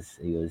case. He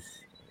was,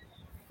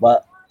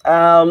 but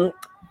I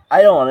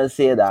don't want to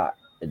say that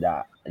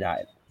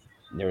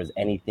there was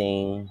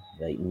anything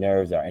like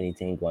nerves or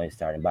anything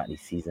starting back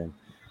this season,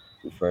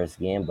 the first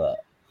game,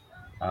 but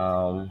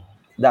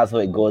that's how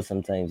it goes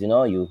sometimes.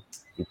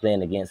 You're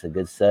playing against a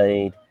good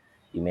side.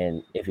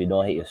 If you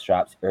don't hit your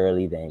straps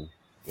early, then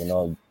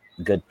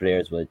good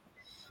players would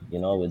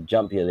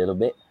jump you a little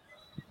bit.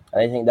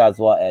 And I think that's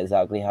what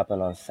exactly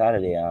happened on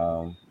Saturday.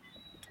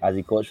 As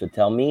the coach would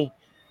tell me,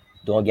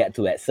 don't get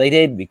too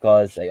excited,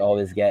 because I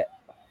always get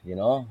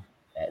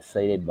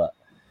excited, but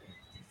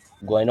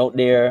going out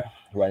there,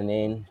 running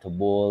in to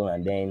bowl,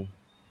 and then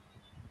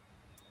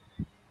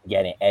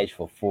getting edge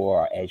for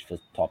 4 or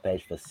top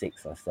edge for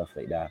 6 and stuff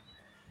like that.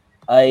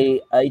 I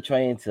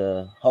trying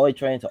to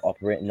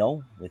operate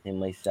now within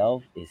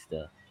myself is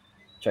to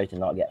try to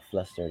not get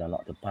flustered and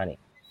not to panic.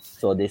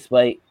 So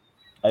despite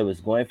I was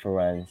going for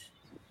runs,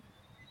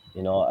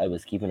 I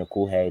was keeping a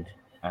cool head,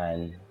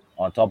 and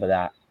on top of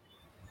that,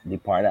 the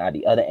partner at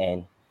the other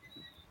end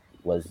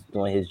was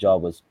doing his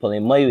job, was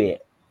pulling my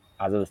weight.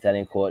 As I was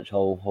telling coach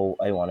how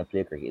I want to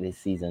play cricket this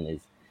season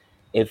is,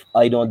 if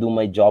I don't do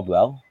my job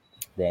well,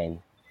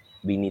 then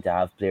we need to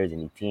have players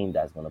in the team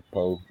that's gonna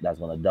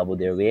double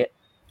their weight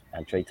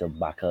and try to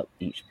back up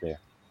each player.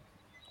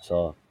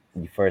 So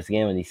the first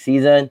game of the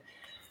season,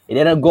 it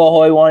didn't go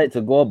how I wanted it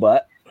to go,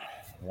 but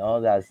you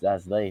know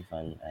that's life,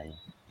 and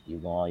you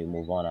go on, you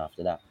move on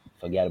after that.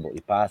 Forget about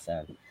the past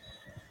and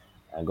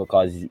go,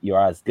 cause you're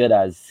as good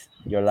as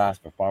your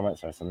last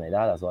performance or something like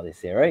that. That's what they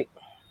say, right?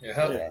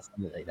 Yeah,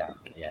 something like that.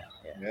 Yeah.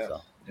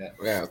 So.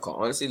 Yeah,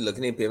 honestly,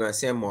 looking at him, I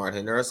see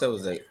Martin Nurse. I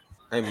was like,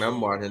 I remember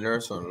Martin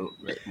Nurse when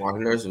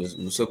Martin Nurse was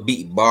so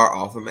beat bar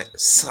off him.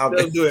 Still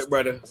do it,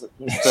 brother.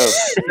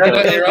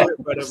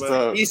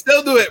 He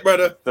still do it,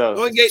 brother.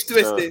 Don't get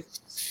twisted.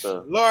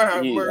 Lord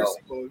have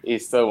mercy.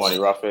 He's still one of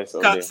the roughest.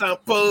 Cut some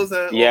pose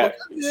and yeah.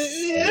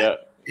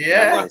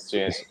 Nothing has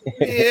changed.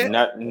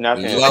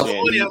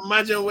 Only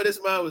imagine what this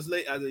man was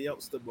like as a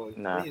youngster, boy.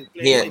 Nah.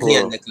 He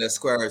and Nicholas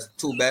Squares,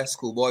 two best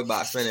schoolboy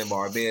batsmen in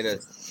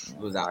Barbados.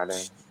 Was out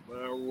there.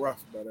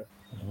 Rough, brother.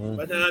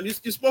 But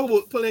you spoke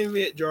about pulling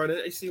weight,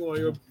 Jordan. I see one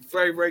of your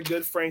very, very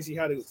good friends. He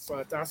had a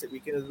fantastic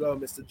weekend as well,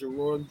 Mr.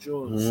 Jerome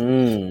Jones.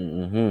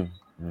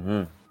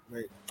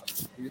 Right.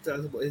 You tell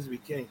us about his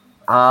weekend.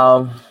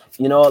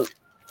 You know,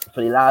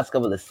 for the last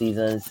couple of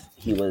seasons,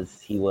 he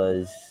was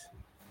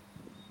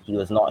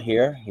not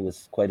here. He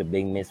was quite a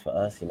big miss for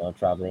us, you know,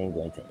 traveling,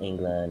 going to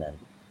England and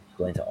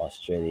going to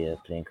Australia,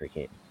 playing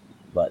cricket.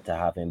 But to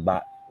have him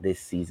back this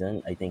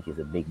season, I think is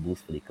a big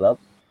boost for the club.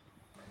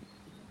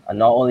 And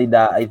not only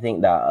that, I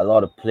think that a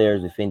lot of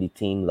players within the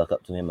team look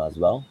up to him as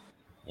well,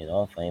 you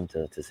know, for him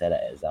to set an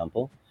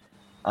example.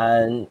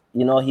 And,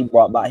 you know, he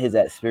brought back his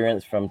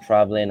experience from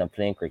traveling and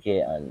playing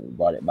cricket and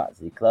brought it back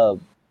to the club.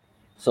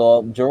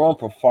 So Jerome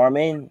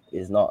performing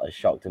is not a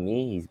shock to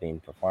me. He's been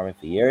performing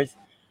for years.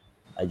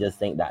 I just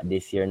think that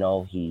this year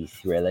now he's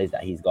realized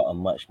that he's got a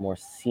much more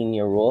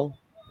senior role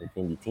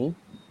within the team.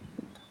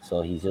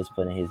 So he's just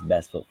putting his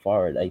best foot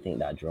forward. I think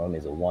that Jerome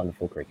is a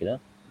wonderful cricketer.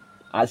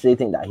 I actually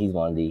think that he's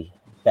one of the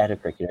better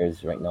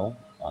cricketers right now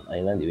on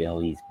Ireland, the way how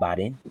he's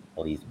batting,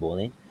 how he's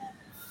bowling.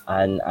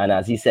 And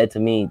as he said to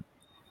me,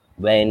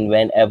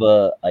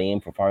 whenever I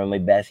am performing my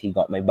best, he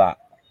got my back.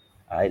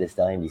 I just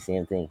tell him the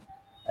same thing.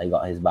 I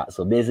got his back.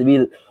 So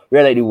basically,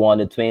 we're like the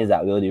Wonder Twins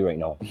that we'll do right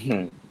now.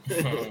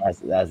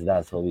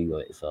 That's how we go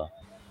it. So,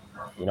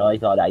 you know, I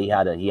thought that he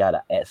had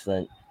an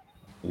excellent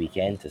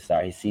weekend to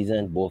start his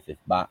season, both with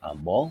bat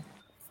and ball,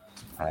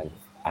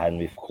 and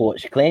with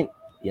Coach Clint.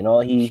 You know,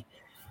 he's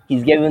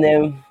giving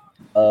them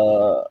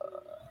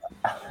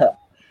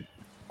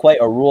quite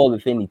a role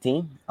within the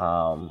team.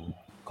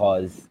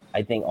 Cause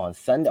I think on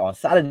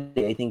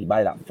Saturday, I think he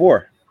batted at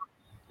 4.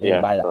 Yeah,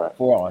 he batted at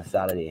 4 on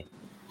Saturday.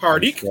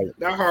 Hardy,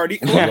 that Hardy.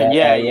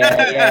 Yeah.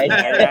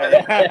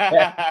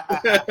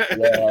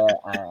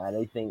 And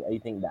I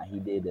think that he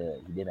did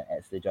an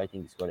excellent job. I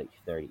think he scored like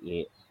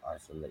 38 or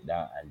something like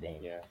that. And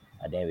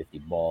then with the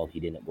ball, he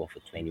didn't go for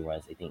 20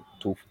 runs. I think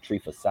 3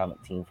 for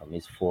 17 from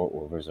his 4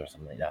 overs or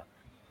something like that.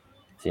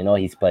 So, you know,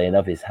 he's playing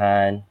up his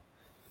hand.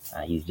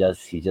 He's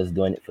just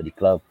doing it for the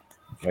club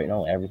right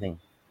now. Everything.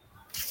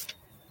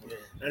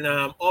 And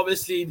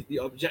obviously the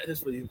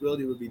objectives for the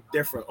Wildy will be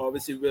different.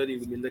 Obviously, Wildy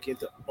will be looking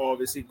to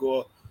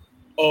go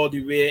all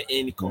the way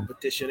in the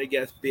competition, I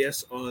guess,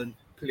 based on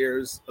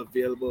players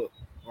available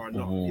or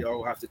not. You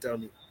all have to tell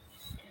me.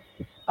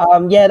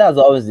 Yeah, that's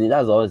always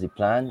the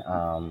plan.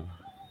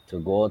 To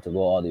go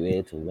all the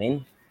way to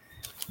win.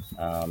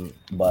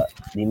 But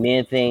the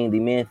main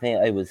thing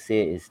I would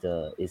say is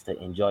to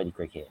enjoy the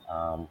cricket.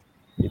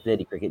 We play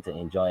the cricket to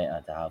enjoy it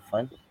and to have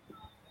fun.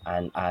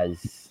 And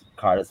as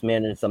Carlos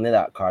mentioned, something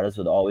that Carlos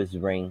would always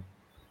bring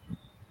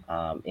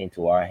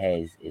into our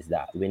heads is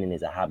that winning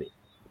is a habit.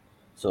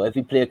 So if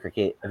we play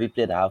cricket, if we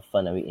play to have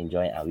fun and we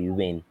enjoy it and we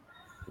win,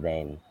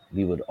 then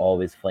we would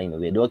always find a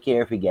way. Don't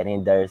care if we get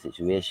in dire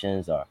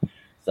situations or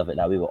stuff like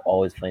that, we will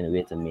always find a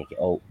way to make it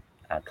out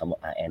and come up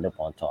and end up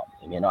on top.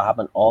 It may not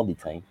happen all the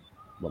time,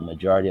 but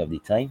majority of the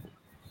time,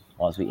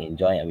 once we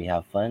enjoy and we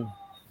have fun,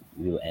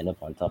 we will end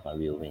up on top and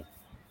we will win.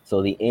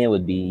 So the aim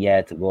would be,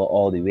 to go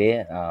all the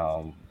way.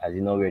 As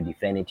you know, we're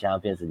defending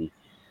champions of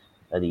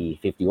the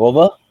 50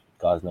 over,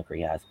 because no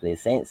cricket has played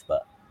since.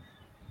 But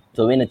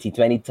to win a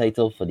T20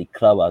 title for the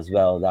club as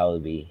well, that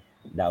would be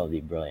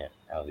brilliant.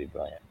 That would be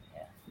brilliant.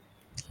 Yeah.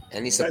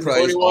 Any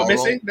surprise?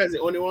 That's the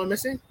only one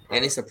missing.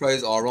 Any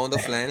surprise all around the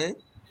flanning?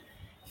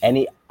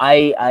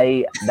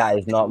 That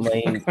is not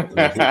mine.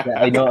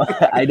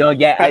 I don't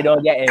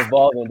get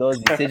involved in those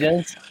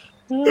decisions.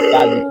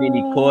 That's between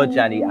the coach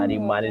and the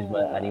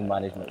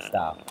management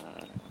staff.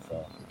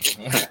 So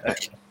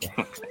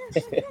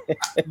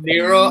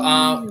Nero,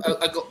 I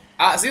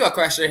ask you a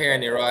question here,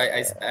 Nero.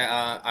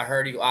 I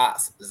heard you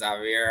ask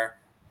Xavier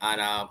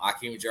and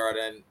Akeem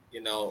Jordan,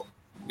 you know,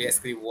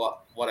 basically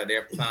what are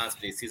their plans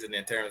for the season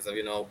in terms of,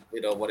 you know,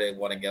 what they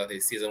want to get out of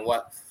the season.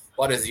 What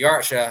does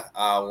Yorkshire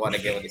want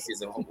to get out of the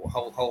season?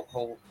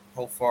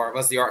 How far?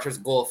 What's the Yorkshire's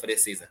goal for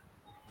this season?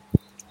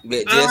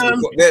 Wait,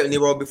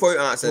 Nero, before you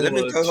answer, let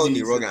me tell how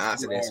Nero can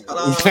answer this.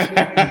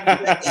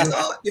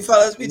 You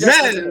fellas, we just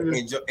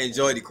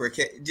enjoy the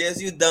cricket. Just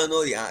you don't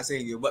know the answer,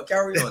 but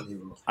carry on,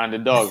 Nero. On the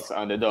dogs.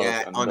 On the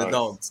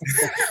dogs.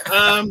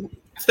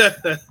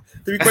 To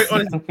be quite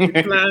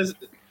honest,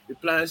 the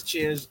plans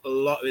changed a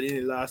lot within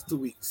the last 2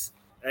 weeks.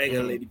 I ain't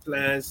gonna lie, the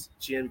plans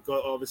changed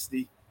because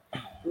obviously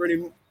we're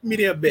in the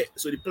media bit,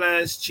 so the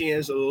plans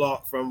changed a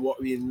lot from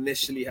what we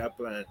initially had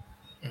planned.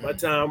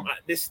 But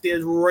at this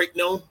stage right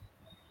now,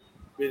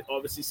 with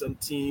obviously some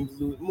teams,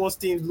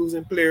 most teams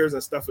losing players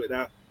and stuff like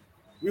that,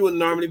 we would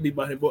normally be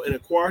batting about in a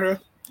quarter,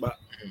 but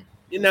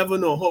you never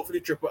know. Hopefully,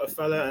 trip out a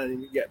fella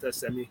and we get to a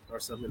semi or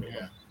something like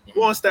that.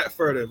 One step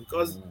further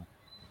because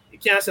you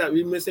can't say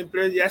we're missing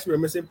players. Yes, we're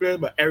missing players,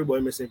 but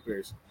everybody missing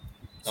players.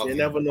 So you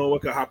never know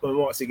what could happen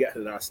once you get to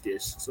that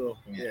stage. So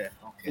the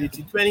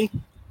T20,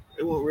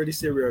 I won't really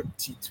say we're a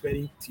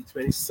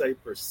T20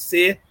 side per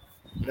se.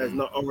 That's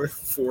not our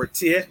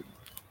forte,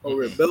 or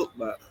we're built,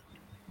 but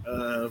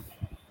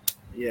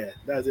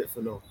that's it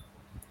for now.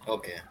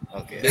 Okay.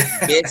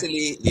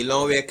 Basically, the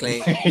long way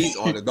claim he's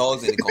on the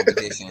dogs in the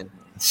competition.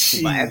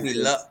 But if we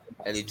look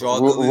and he draws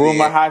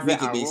rumor has it,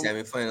 could be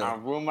semi-final.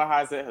 And rumor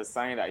has it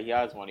Hussein that he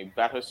has one of the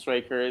better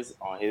strikers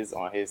on his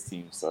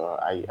team. So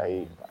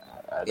I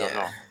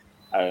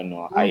don't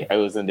know. I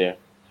wasn't there.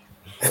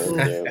 One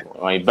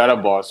of the better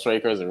ball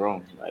strikers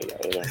around.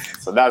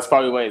 So that's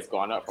probably why it's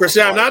gone up.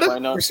 Cristiano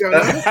Ronaldo.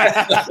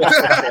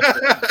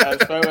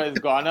 That's probably why it's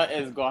gone up.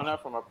 It's gone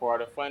up from a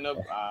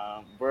quarterfinal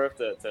berth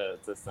to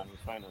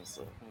semi-final.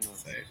 So who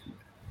knows?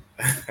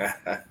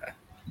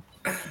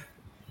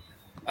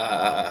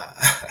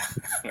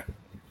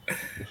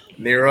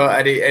 Nero,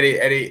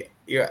 any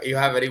you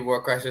have any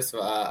more questions for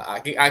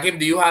Akim?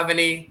 Do you have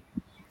any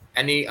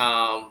they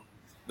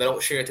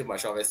don't share too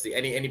much, obviously,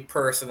 any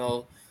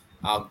personal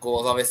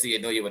goals? Obviously,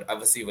 you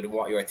would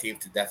want your team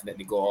to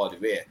definitely go all the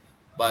way,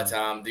 but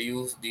do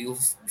you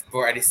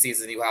for any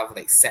season you have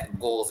like set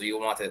goals that you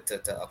want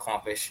to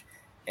accomplish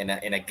in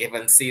a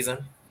given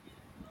season?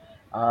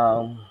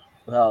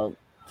 Well,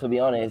 to be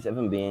honest, if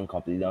I'm being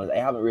completely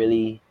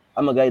honest,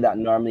 I'm a guy that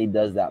normally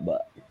does that,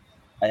 but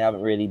I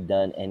haven't really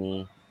done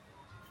any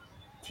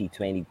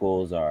T20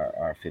 goals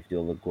or 50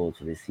 over goals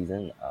for this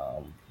season.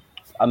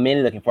 I'm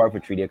mainly looking forward for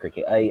 3-day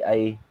cricket.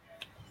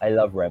 I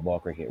love red ball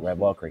cricket. Red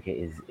ball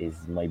cricket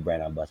is my bread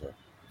and butter.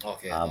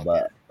 Okay.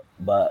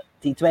 But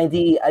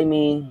T20, I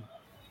mean,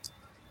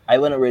 I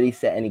wouldn't really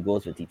set any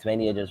goals for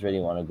T20. I just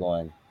really want to go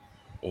and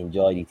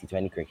enjoy the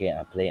T20 cricket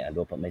and play and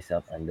don't put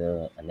myself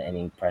under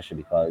any pressure,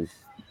 because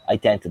I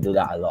tend to do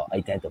that a lot. I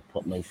tend to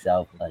put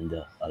myself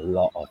under a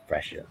lot of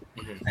pressure.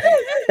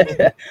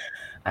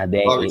 And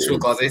then probably true,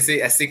 because I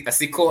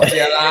see coach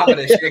here laughing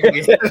and shaking. He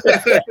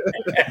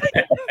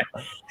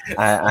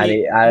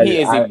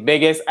is the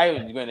biggest.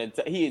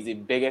 He is the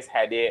biggest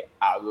headache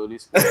out of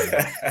this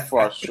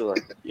for sure.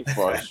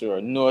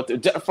 No,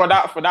 for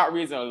that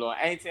reason alone.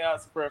 Anything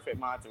else, perfect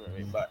matter with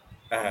me, but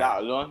that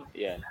alone,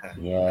 yeah.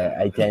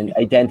 I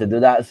tend to do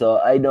that, so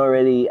I don't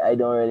really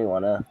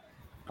want to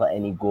put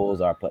any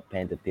goals or put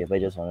pen to paper. I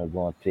just want to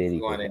go and play the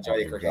cricket. Want to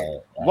enjoy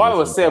cricket. What I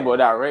would say about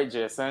that, right,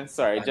 Jason?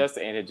 Sorry, just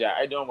to interject.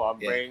 I don't want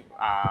to bring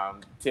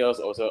Tales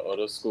out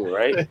of school,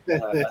 right?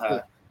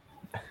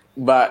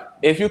 But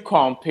if you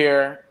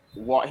compare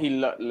what he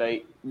looked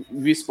like,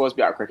 we're supposed to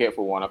be at cricket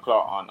for 1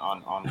 o'clock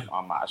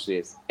on match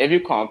days. If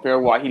you compare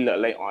what he looked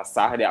like on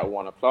Saturday at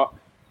 1 o'clock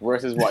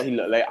versus what he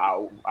looked like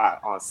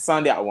on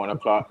Sunday at 1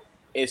 o'clock,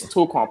 it's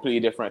two completely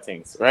different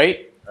things,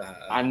 right?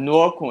 And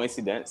no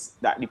coincidence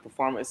that the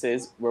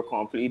performances were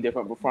completely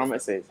different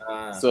performances.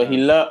 So he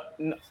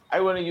looked,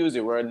 I wouldn't use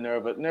the word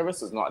nervous.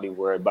 Nervous is not the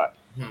word, but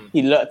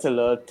he looked a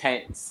little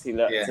tense. He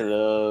looked a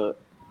little,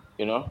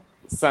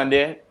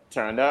 Sunday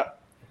turned up.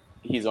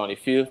 He's on the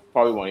field,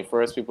 probably one of the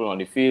first people on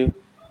the field.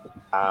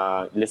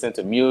 Listen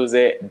to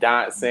music,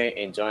 dancing,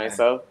 enjoying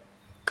himself.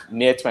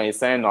 Near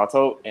 27, not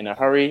out in a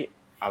hurry.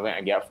 I went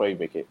and get 5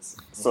 wickets.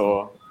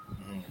 So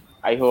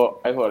I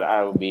hope that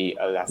will be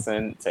a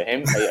lesson to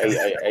him.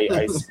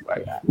 I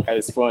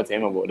spoke to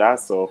him about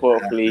that. So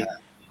hopefully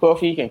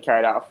he can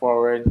carry that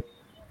forward,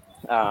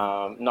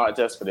 not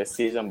just for the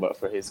season but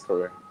for his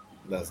career.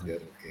 That's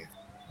good. Okay.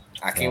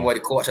 Akim, what the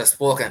coach has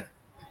spoken.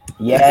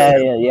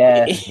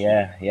 Yeah.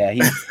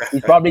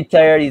 He's probably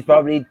tired. He's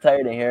probably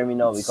tired of hearing me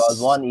now, because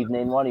one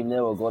evening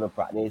we'll go to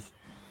practice.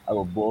 I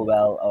will bowl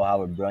well. I'll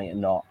have a brilliant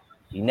knot.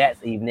 The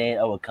next evening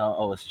I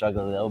will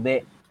struggle a little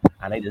bit,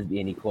 and I just be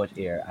in the coach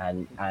ear,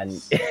 and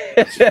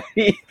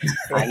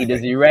he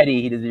just be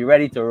ready. He just be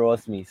ready to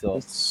roast me.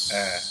 So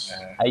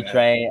I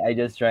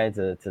just try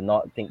to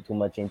not think too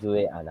much into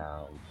it, and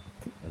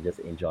just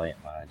enjoy it,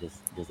 man.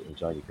 Just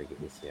enjoy the cricket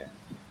this year.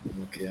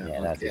 Okay.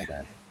 Yeah, that's it,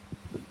 man.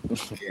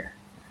 Okay.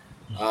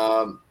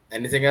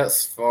 Anything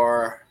else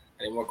for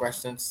any more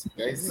questions,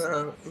 guys?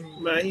 No,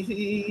 man,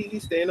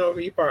 he's staying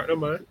over your partner,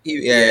 man.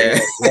 Yeah.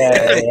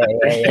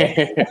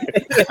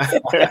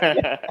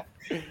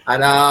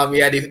 And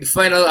the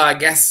final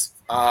guest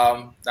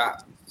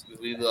that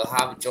we will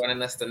have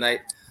joining us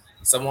tonight,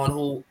 someone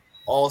who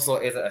also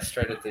is a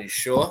stranger to the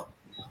show,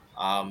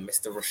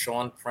 Mr.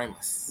 Rashawn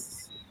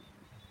Primus.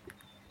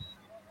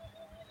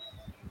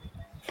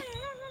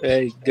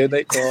 Hey, good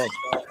night, Tom.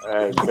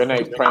 Good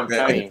night, prime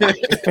time.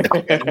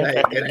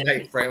 Good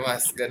night,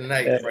 Primus. Good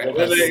night,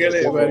 Primus. Good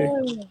night, buddy.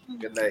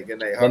 Good night. Good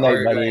night,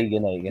 buddy.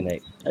 Good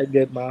night. I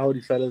get my how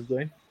the fellas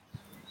doing?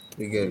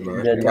 We good,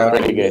 man. Good, man.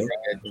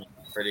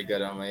 Pretty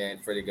good on my end.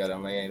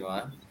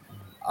 Man.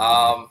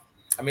 I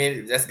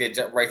mean, let's get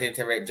right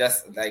into it.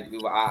 Just like we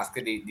were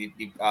asking the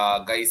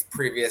guys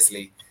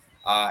previously,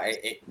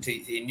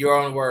 in your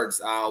own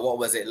words, what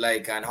was it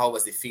like, and how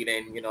was the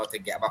feeling, to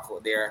get back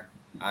out there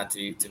and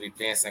to be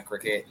playing some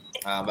cricket?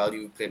 Well,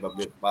 you played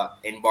but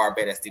in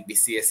Barbados, the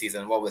BCS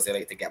season. What was it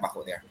like to get back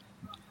out there?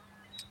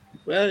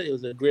 Well, it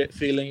was a great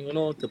feeling,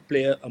 to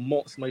play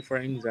amongst my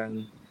friends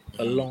and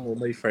along with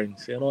my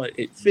friends.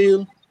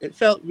 It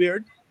felt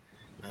weird,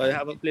 but I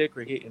haven't played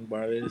cricket in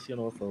Barbados,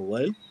 for a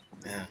while.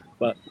 Yeah.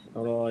 But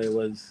it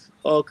was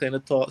all kind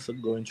of thoughts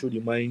of going through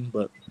the mind.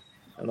 But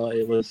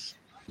it was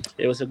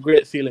a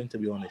great feeling, to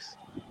be honest.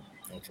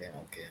 Okay.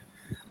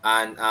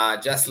 And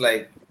just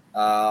like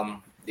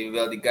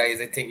the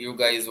guys, I think you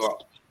guys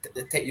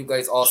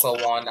also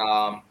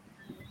won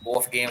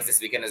both games this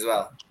weekend as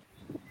well.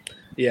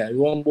 Yeah, we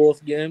won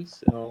both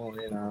games,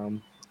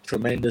 in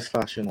tremendous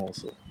fashion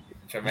also.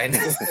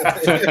 Tremendous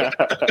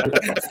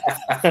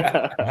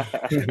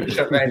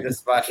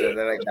fashion,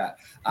 I like that.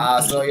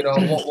 So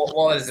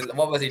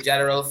what was the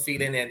general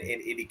feeling in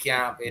the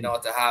camp?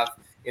 To have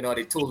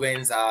the 2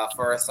 wins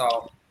first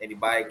out in the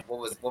bike.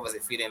 What was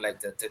it feeling like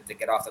to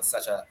get off to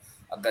such a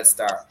good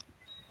start?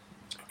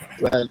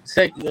 Well,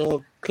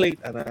 Clint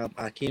and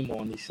I came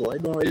on the show. I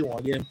don't really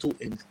want to give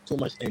him too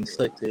much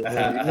insight.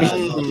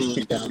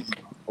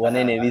 One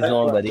in his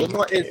own, buddy.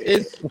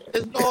 It's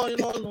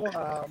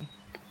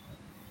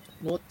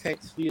no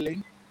text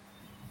feeling.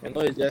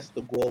 It's just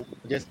to go,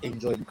 just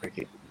enjoy the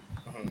cricket.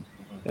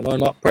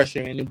 Not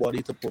pressuring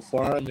anybody to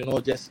perform.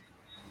 Just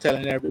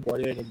telling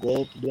everybody when you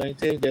go to do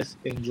anything, just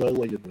enjoy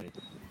what you're doing.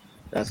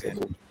 That's the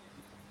goal.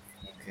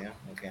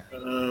 Okay.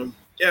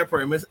 Yeah,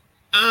 pretty much.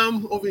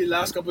 Over the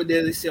last couple of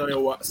days, I see on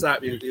your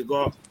WhatsApp, you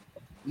got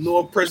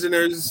no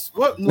prisoners.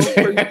 What? No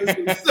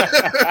prisoners.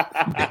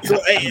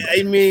 So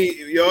I mean,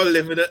 you're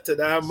living up to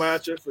that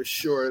mantra for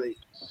sure. Like,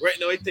 right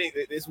now, I think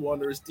that this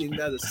Wanderers team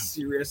has a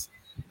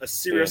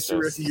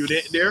serious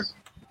unit there.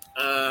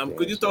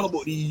 Could you talk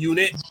about the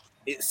unit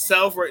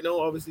itself right now?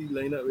 Obviously,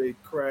 line up with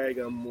Craig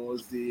and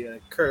Mosley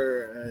and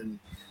Kerr and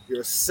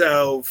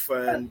yourself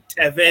and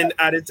Tevin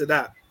added to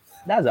that.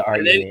 That's an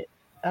argument.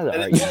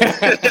 Right.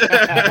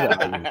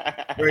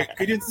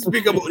 Could you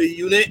speak about the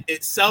unit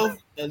itself,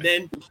 and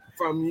then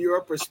from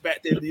your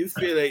perspective, do you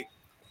feel like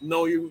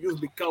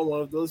you've become one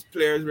of those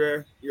players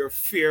where you're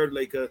feared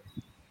like a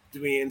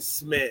Dwayne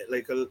Smith,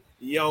 like a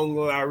young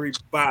Larry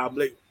Bob?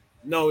 Like,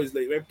 no, it's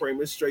like when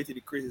Prime straight to the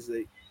crease, it's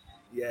like,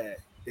 yeah,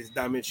 it's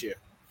damage here.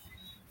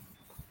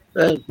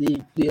 Well,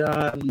 the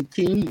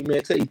team,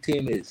 the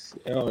team is,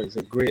 it's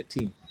a great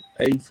team.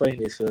 I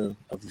find it's a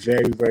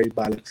very, very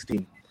balanced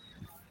team.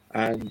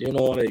 And,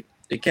 like,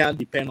 they can't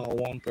depend on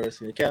one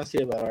person. You can't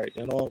say, all right,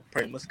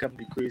 Primus can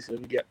be crazy.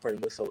 When we get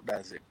Primus out,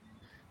 that's it.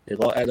 They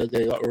got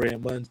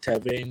Raymond,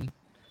 Tevin,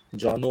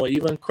 John,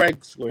 even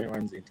Craig scoring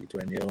runs in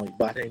T20.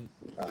 Batting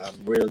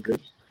real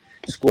good.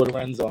 Scored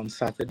runs on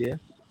Saturday.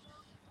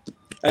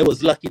 I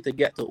was lucky to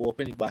get to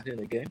open the batting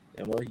again.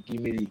 He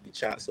gave me the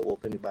chance to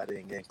open the batting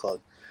again because,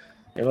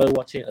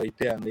 watching out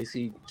there and they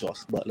see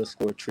Josh Butler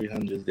score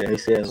 300 there. I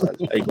say,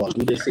 I got to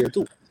do this here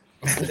too.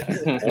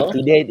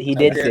 He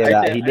did say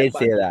that.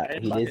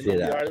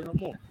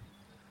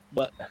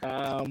 But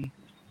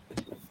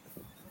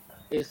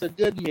it's a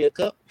good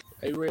makeup.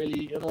 I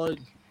really, the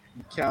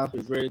camp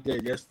is really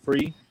good. Just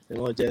free,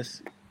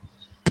 just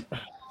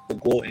to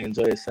go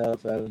enjoy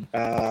yourself. And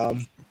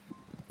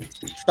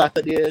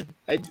Saturday,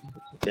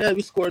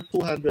 we scored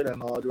 200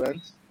 and odd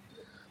runs.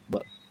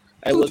 But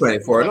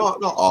 224,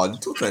 not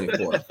odd,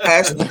 224.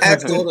 As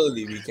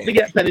totally weekend. We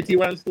get penalty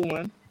runs too,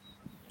 man.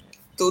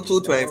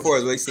 224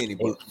 is what I seen the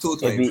book.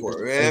 224.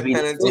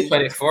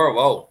 224,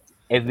 whoa.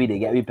 If we did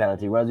get me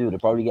penalty runs, we would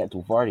probably get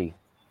 240.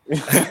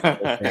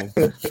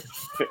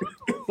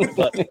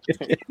 But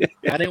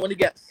I didn't want to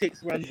get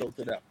 6 runs out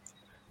of that.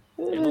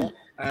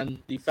 And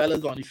the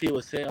fellas on the field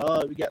were saying,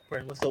 we get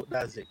Primus out,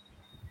 that's it.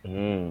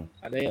 And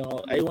then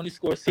I only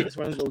scored 6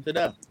 runs out of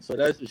that. So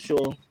that's to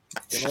show,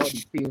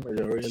 the team is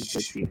a really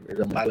good team. It's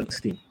a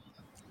balanced team.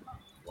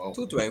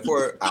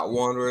 224 at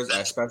Wanderers,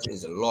 especially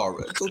is a law.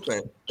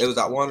 220. It was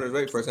at Wanderers,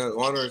 right? First time at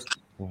Wanderers.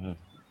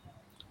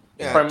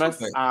 Yeah.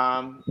 Primus,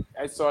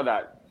 I saw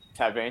that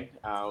Tevin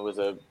was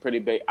a pretty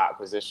big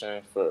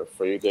acquisition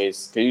for you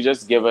guys. Could you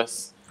just give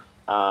us?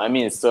 I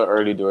mean, it's still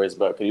early doors,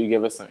 but could you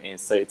give us some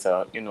insight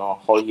to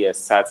how he has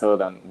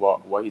settled and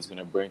what he's going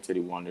to bring to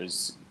the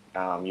Wanderers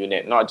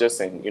unit, not just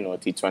in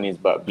T20s,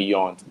 but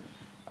beyond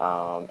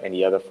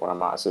any other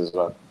formats as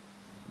well.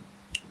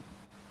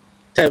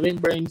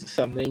 Tevin brings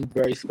something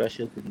very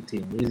special to the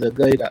team. He's a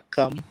guy that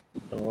come,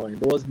 in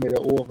those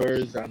middle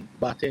overs and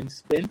batting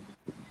spin.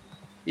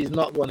 He's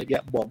not going to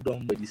get bogged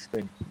down by the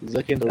spin. He's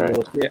looking to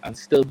rotate and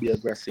still be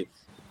aggressive.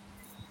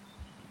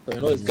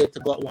 So, it's good to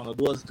got one of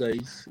those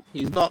guys.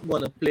 He's not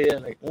going to play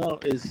like one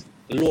of his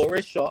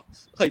lower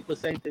shots, high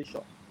percentage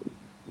shots.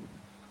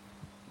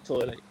 So,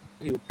 like,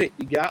 he'll pick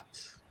the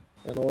gaps,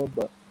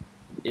 but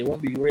it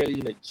won't be really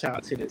like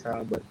chancing his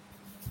hand. But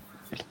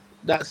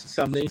that's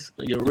something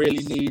you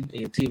really need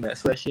in your team,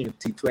 especially in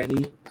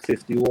T20,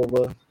 50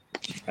 over,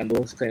 and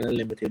those kind of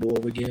limited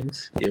over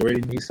games. You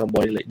really need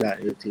somebody like that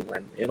in your team.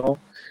 And,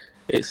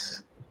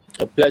 it's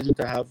a pleasure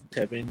to have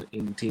Kevin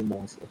in the team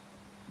also.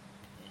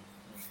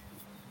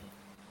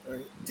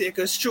 Take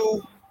us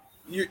through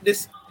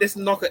this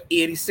knocker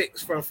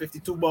 86 from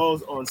 52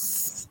 balls on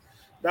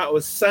that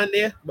was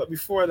Sunday, but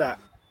before that,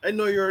 I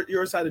know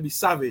yours had to be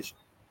savage.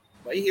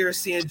 But here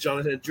seeing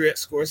Jonathan Drake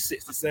score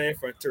 67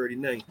 from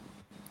 39.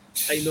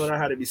 I know that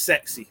had to be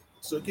sexy.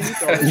 So can you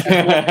talk us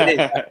through both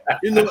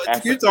innings?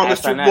 Can you talk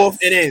us through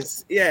both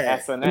innings? Yeah.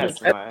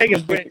 SNS, I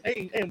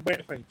can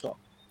Brent Frank talk.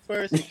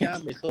 First, you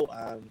can't miss out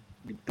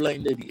the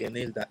blinder the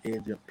innings that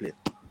Adrian played.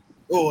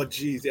 Oh,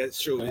 geez,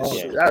 that's true.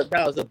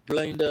 That was a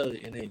blinder of the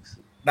innings.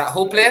 That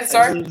who played?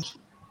 Sorry,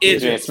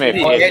 Adrian Smith.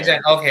 Oh,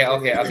 Adrian. Okay.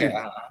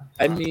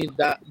 I mean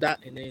that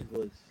innings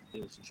was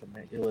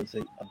tremendous. It was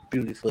a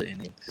beautiful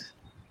innings.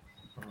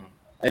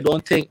 I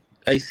don't think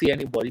I see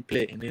anybody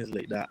play innings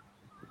like that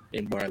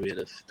in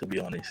Barbados, to be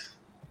honest.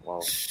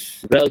 Wow.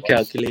 Well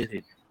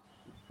calculated.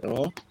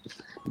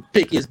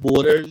 Pick his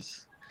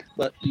borders.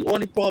 But the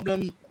only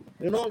problem,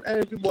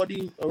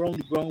 everybody around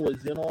the ground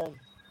was, how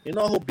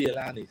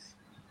Bailan is.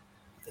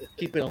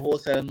 Keeping a whole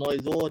set of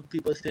noise.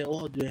 People saying,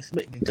 doing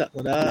Smith and cut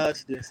with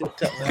us, doing Smith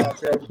cut with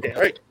us, everything,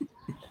 right?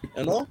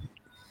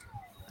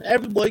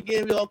 Everybody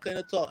gave me all kind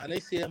of talk. And I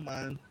say,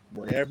 man,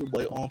 but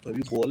everybody on for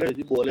the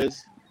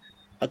bowlers.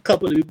 A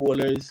couple of the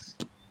bowlers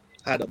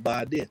had a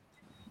bad day.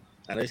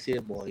 And I say,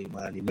 boy,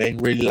 man, the men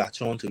really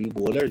latch on to the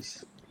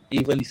bowlers,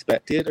 even the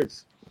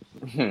spectators.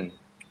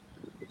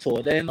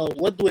 So then,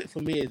 what do it for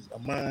me is a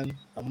man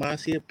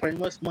say,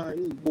 Primus, man,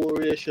 you bowl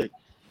real shit.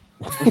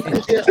 This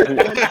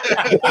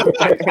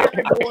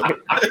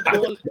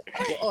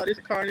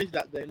carnage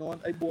that going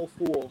on, I bowl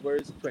 4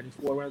 overs,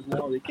 24 runs,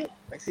 1 wicket.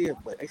 I say,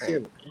 what's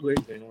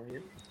going on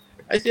here?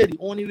 I say the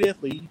only way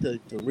for you to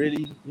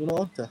really,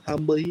 to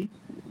humble you,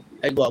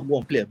 I got to go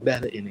and play a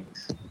better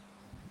innings.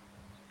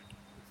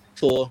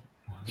 So,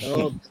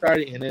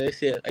 starting in it, I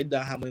said, I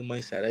don't have my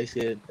mindset. I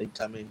said, I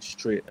come in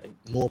straight.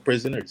 No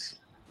prisoners.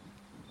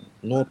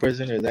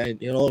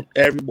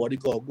 Everybody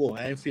got to go.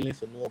 I ain't feeling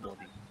for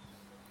nobody.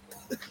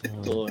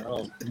 So,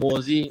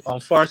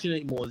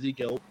 unfortunately, Mosey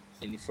got out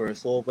in the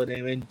first over.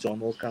 Then when John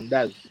will come,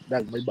 that's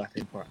my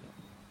batting partner.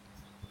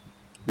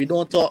 We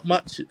don't talk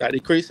much. At the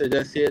crease, I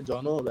just say,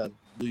 John, well,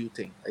 do you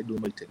think? I do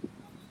my thing.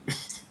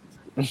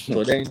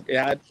 So then,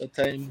 at a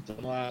time,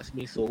 John asked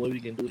me, so what we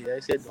can do here? I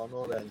said, John,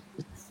 well,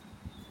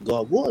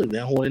 God,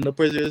 we're holding the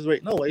prisoners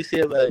right now. I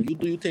said, well, you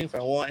do your thing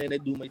from one end, I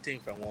do my thing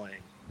from one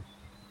end.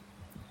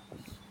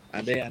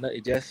 And then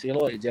it just,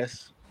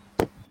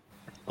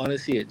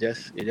 honestly, it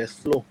just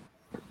flow.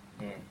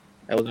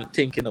 I wasn't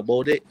thinking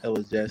about it. I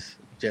was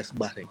just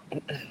batting.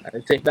 And I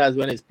think that's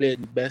when it's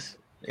played the best.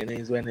 And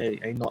it's when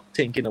I'm not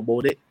thinking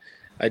about it.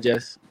 I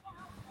just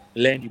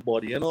land the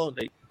body. I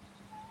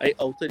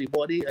outer the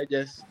body. I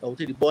just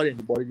outer the body, and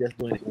the body just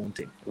doing its own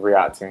thing.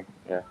 Reacting,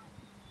 yeah.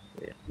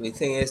 The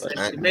thing is,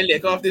 man,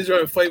 let off this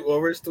run 5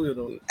 overs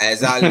too,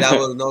 Exactly, that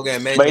was not going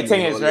to mention. But the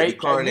thing is, right?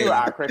 We were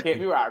at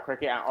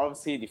cricket, and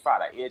obviously the fact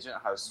that Agent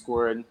has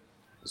scored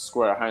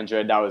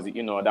 100, that was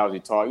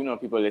the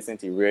talk. People listen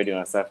to radio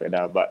and stuff like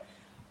that. But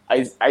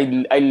I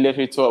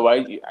literally thought,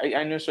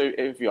 I'm not sure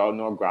if you all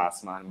know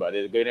Grassman, but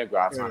there's a guy named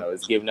Grassman that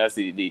was giving us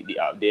the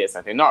updates.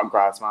 I think not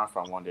Grassman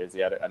from Wonders,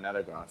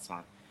 another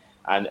Grassman,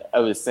 and I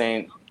was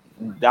saying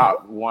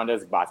that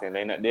Wonders batting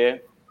line up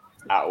there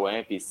at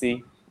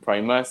NPC.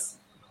 Primus,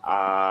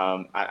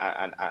 and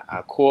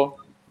Core,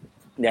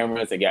 them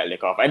runs to get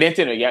lick off. I didn't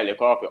think they get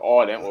lick off with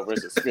all them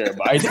overs to spare,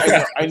 but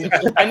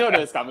I know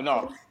that's coming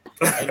off.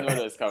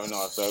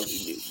 So,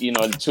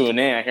 tuning in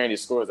and hearing the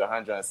scores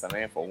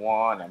 107 for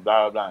 1 and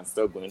blah, blah, blah, and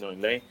still going on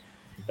lane.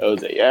 It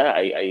was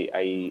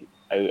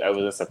I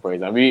wasn't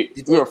surprised. And we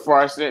were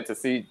fortunate to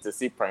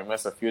see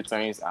Primus a few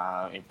times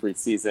in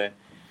preseason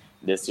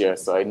this year,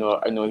 so I know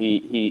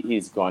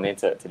he's gone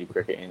into the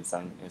cricket in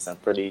some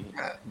pretty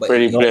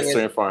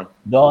blistering form.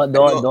 Don't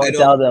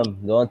tell them.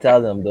 Do not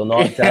tell them.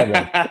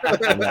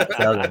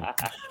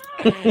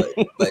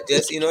 But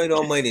just you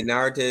don't mind the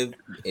narrative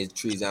is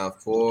 3s and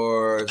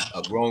 4s.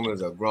 A grown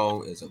is a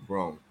grown is a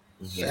grown.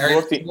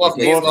 Both teams on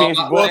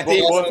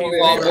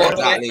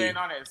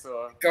it.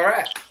 So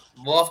correct.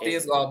 Both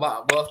teams got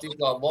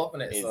both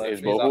in it. So it's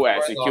who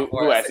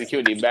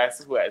execute the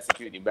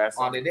best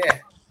on the day.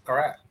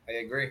 Correct. I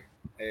agree.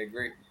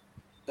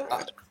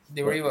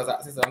 The Ray was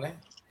asking something.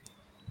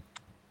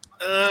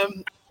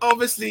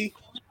 Obviously,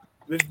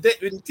 with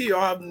TR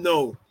have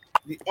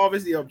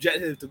the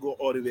objective to go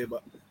all the way,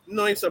 but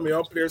knowing some of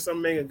your players, some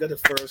men get to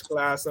first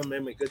class, some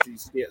men get to the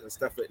states and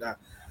stuff like that.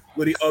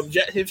 Will the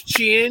objective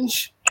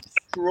change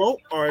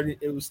throughout, or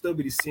it will still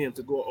be the same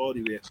to go all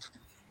the way?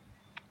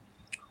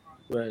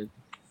 Well,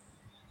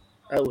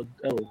 would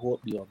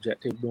hope the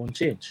objective don't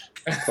change.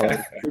 Because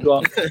we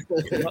got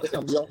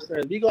some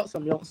youngsters. We got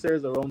some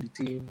youngsters around the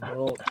team. You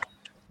know,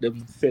 they're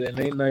feeling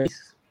very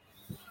nice.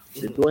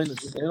 They're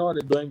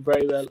doing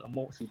very well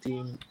amongst the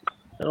team.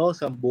 You know,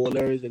 some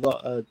bowlers. They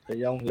got a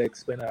young leg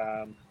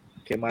spinner,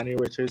 Kemani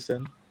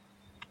Richardson.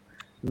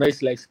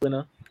 Nice leg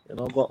spinner. You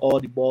know, got all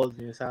the balls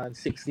in his hand.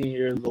 16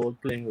 years old,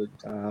 playing with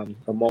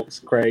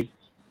amongst Craig,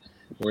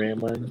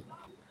 Raymond,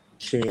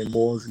 Shane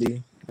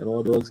Mosley, and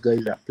all those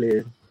guys that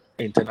play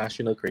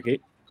international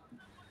cricket.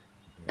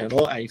 You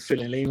know, I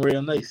feeling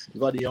real nice. You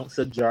got the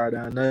youngster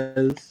Jordan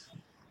Niles.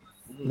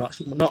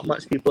 Not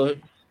much people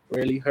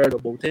really heard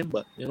about him,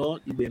 but you know,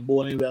 he's been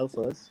bowling well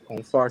for us.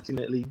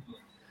 Unfortunately,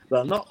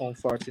 well, not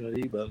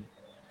unfortunately, but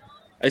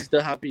I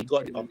still happy he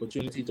got the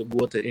opportunity to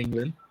go to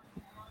England.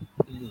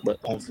 But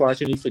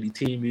unfortunately for the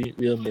team,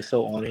 we'll miss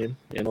out on him.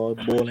 You know,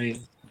 bowling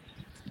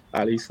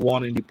at least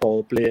one in the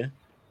power play,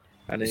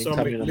 and then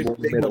coming in the middle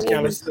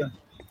overs.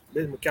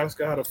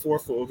 McAllister had a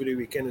 4 over the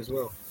weekend as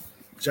well.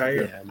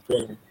 Jair.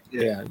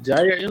 Yeah.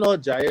 Jair, you know,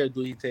 Jair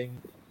do his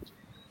thing.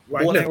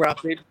 Bowling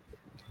rapid.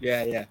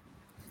 Yeah.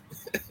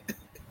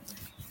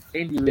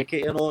 In the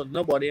wicket, you know,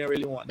 nobody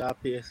really want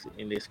that pace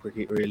in this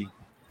cricket, really.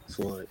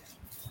 So,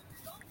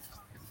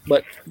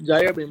 but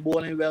Jair been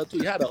bowling well too.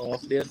 He had an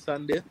off day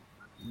Sunday,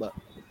 but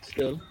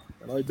still,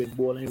 you know, he been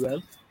bowling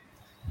well.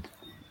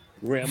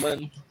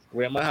 Raymond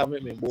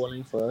haven't been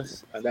bowling for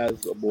us, and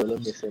that's a bowler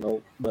missing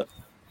out. But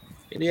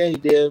in the end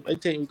of the day, I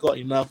think we got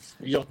enough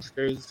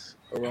youngsters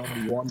around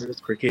the Wanderers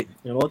cricket,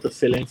 you know, to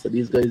fill in for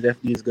these guys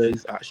if these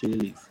guys actually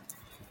leave.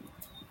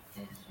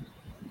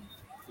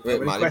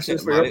 Have any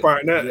questions for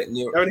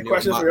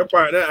your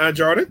partner,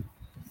 Jordan?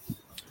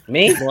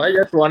 Me? No, I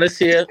just want to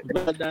say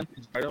well done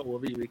to Jordan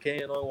over the weekend.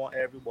 You know, I want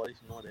everybody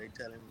to know that I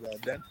tell him well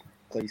done.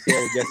 Because you see,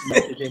 I just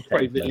messaged him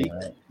privately.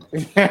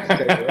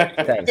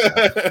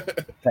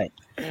 Thanks.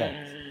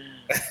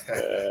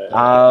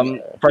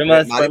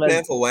 Mali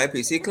playing for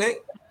YPC, Clint?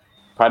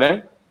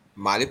 Pardon?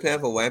 Mali playing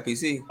for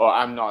YPC? Oh,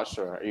 I'm not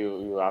sure.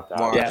 You have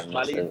to ask. Yeah,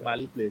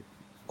 Mali played.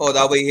 Oh,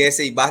 that way he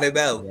say batted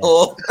bell. Yeah.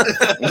 Oh.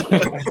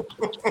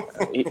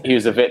 He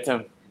was a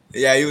victim.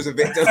 Yeah, he was a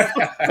victim.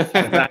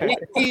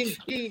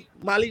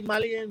 Mali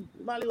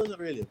wasn't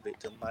really a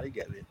victim. Mali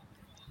get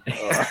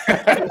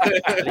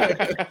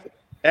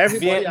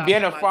it.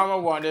 Being a former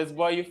Wanderers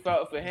boy, you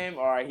felt for him,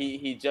 or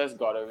he just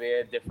got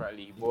away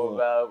differently, more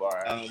well,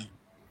 or.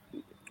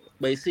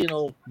 But you see, you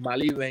know,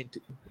 Mali went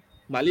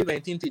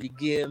into the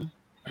game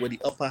with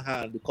the upper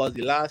hand because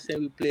the last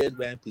time we played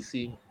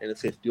NPC in the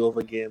 50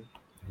 over game,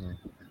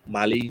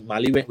 Mali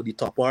went with the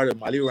top order.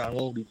 Mali ran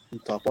over the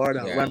top order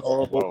and ran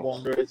all about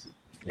Wanderers.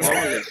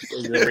 Gone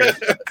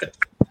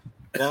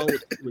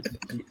with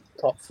the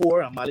top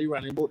 4, and Mali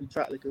running about the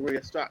track like a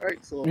race track,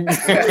 right? So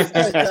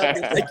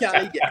I can't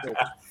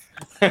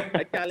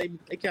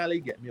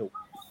let get me out.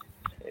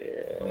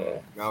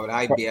 No, but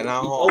I be an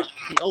out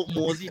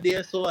Mosey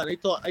there, so and I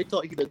thought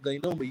he'd have gone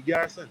down with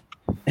Garrison.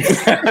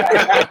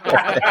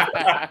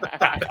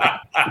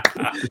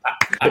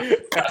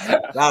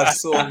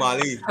 That's so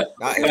Mali.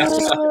 That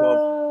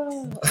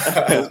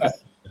is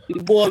He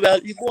bowled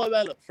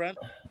well up front.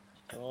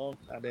 And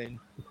then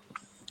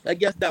I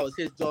guess that was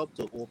his job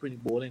to open the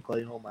bowling because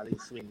you know Mali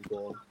swing the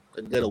ball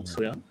and get out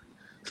swing.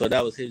 So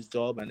that was his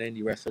job, and then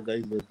the rest of the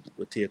guys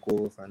would take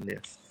over from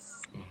there.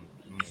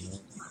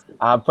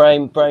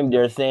 Prime,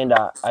 they're saying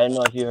that, I don't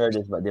know if you heard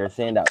this, but they're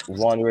saying that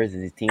Wanderers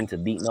is his team to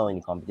beat now in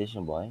the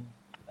competition, boy.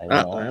 I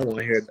don't want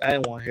to hear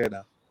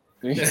that.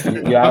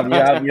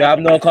 You have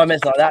no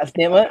comments on that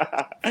statement?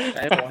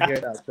 I don't want to hear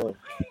that, boy.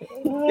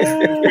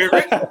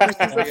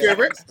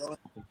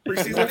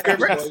 Preseason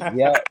favorites?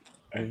 Yeah.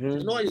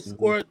 You know, he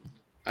scored,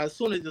 as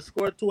soon as he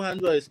scored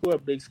 200, he scored a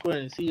big score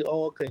and see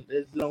all kind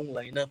of long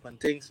lineup and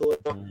things. So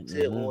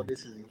say, oh,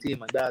 this is the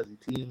team and that's the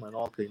team and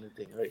all kind of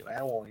thing. Right? I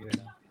don't want to hear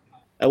that.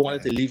 I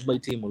wanted to leave my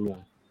team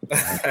alone.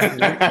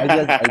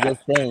 I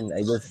just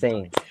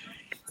saying.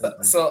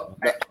 So,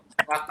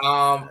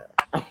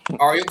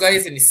 are you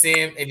guys in the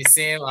same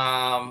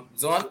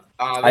zone?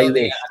 I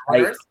wish.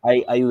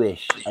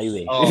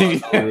 Oh,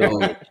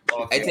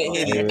 I think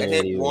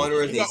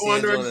Wanderers. You got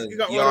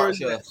Wanderers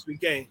next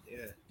weekend.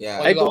 Yeah.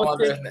 I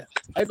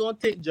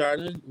don't think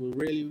Jordan will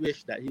really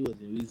wish that he was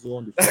in his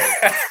zone before.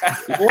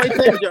 The only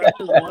time Jordan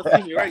wants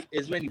to see right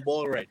is when the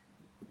ball right.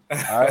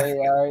 All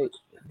right.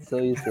 So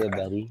you say,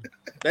 buddy.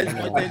 That's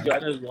the only time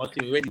Jordan wants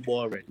to when the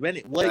ball right. When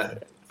it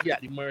white, yeah,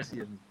 the mercy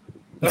of me.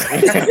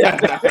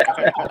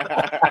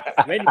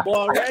 When the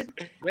ball red,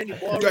 you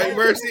got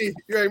mercy.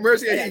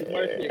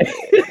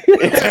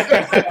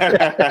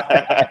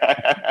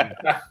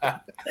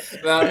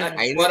 Well,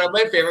 one of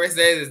my favorite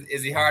says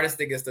is the hardest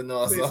thing is to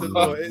know. So.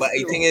 But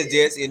the thing is,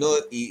 just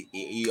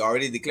he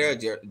already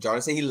declared.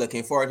 Jordan said he's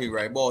looking for the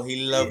right ball.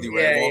 He loved the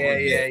right ball.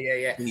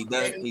 Yeah.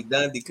 He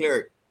done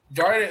declared.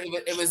 Jordan,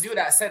 it was you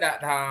that said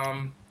that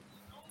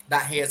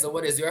that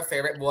Hazelwood is your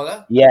favorite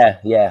bowler? Yeah,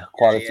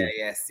 quality.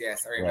 Yes. I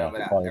remember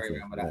that. I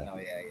remember that now.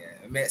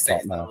 Yeah.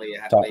 mid-six. Top Where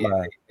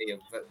you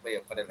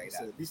put it like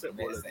that. Decent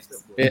ball.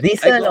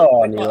 Decent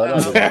on you.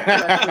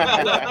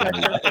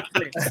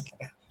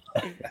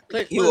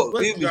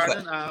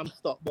 Jordan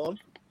stop ball.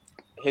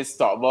 His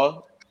stop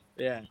ball.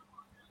 Yeah.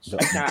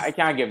 I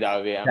can't give that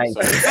away. I'm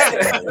sorry.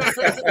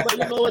 But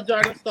you know what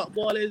Jordan stop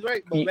ball is,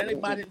 right? But when I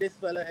batting this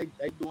fella, I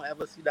don't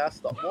ever see that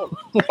stop ball.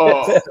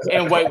 Oh,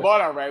 in white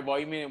ball or red ball?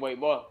 You mean in white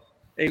ball?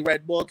 In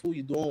red ball too,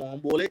 you don't want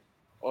to bowl it?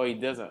 Oh, he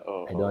doesn't.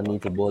 I don't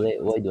need to bowl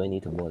it. Why do I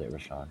need to bowl it,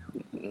 Rashawn?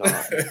 No.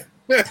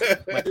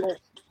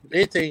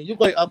 But you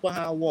got upper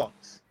hand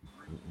once.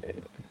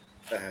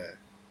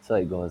 So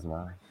it goes,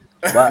 man.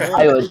 But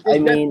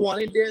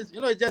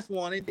it's just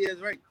one in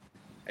days, right?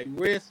 I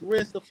race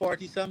the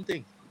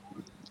 40-something.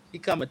 He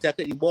come and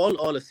tackle the ball,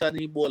 all of a sudden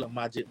he ball a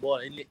magic ball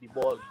and hit the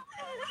ball.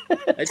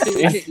 I think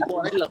he hit the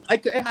ball. I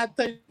had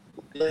time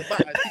to look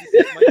back and see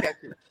the man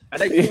catch it.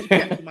 And I couldn't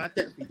catch him,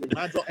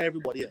 I drop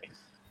everybody else.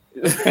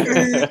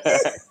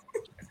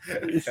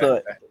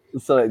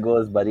 So it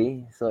goes,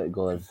 buddy. So it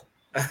goes.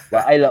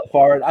 But I look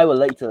forward.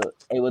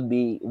 It would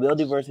be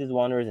Wildy versus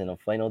Wanderers in a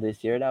final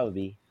this year. That would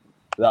be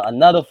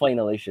another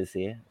final, I should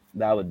say.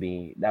 That would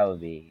be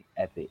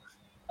epic.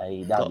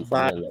 Got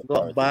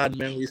bad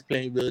memories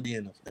playing Wildy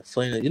in a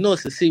final. You know,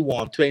 it's a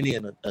C120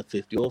 and a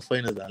 50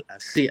 finals.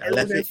 I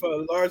left it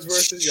for Large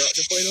versus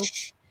Yorkshire final.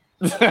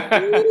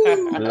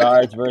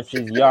 Large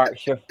versus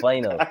Yorkshire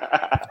final.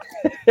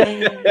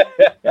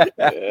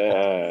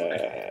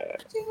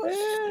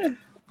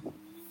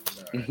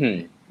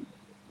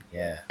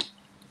 Yeah.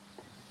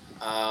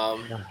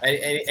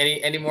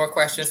 Any more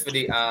questions for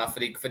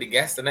the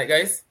guests tonight,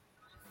 guys?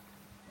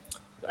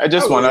 I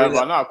just want to,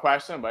 not a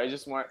question, but I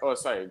just want. Oh,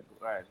 sorry.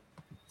 Go ahead.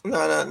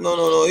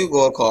 No. You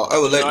go call. I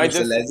would like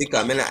Mr. Leslie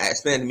come in and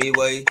explain to me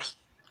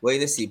why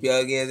the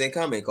CPL games ain't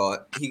coming. Cause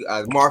he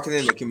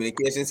marketing and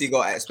communications. He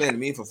got explain to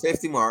me for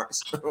 50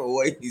 marks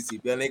why the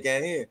CPL ain't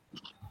getting here.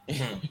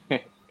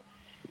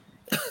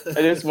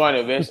 I just want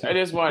to wish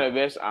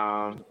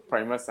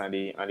Primus and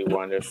the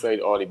Wanderers side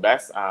all the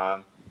best.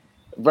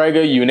 Very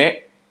good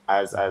unit,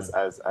 as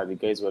the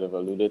guys would have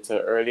alluded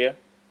to earlier.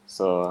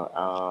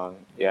 So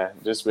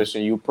just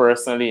wishing you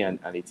personally and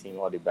the team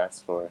all the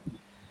best for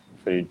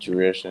the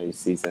duration of the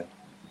season.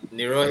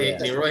 Nero here.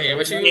 Privately,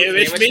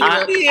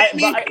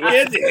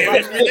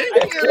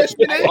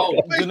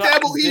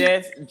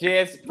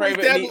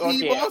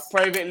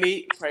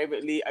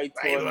 I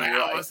told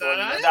Nero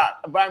that,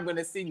 but I'm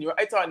gonna see Nero.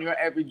 I told Nero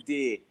every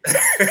day,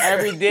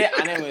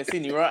 and I'm gonna see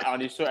Nero on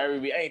the show every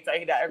week. I ain't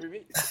telling you that every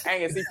week. I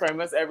ain't gonna see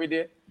Primus every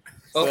day.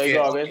 Okay.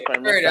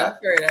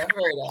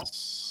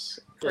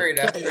 Fair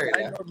enough.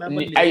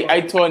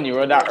 I told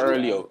Nero that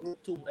earlier.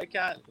 I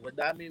can't. What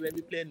that mean when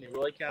we play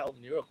Nero? I can't.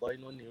 Nero, cause I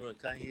know Nero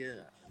can't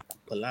hear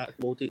a lot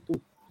about it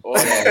too. Oh,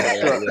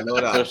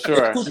 for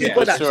sure. Two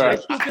people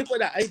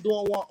that I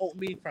don't want out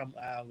me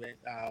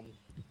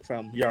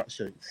from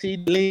Yorkshire. See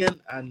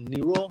Lane and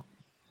Nero.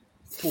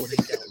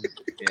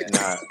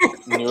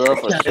 Nero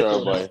for sure,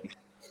 boy.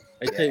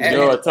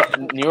 Nero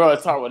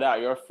talk with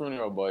that. You're a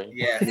funeral boy.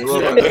 Yeah.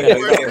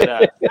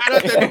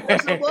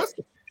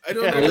 I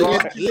don't know.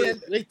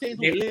 They think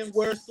Lane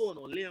worse or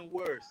no? Lane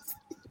worse.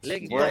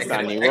 Worse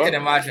than Nero. I could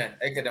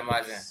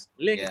imagine.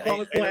 Lane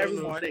coming for every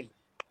morning.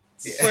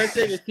 First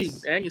thing you see,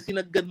 and you see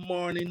a good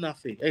morning,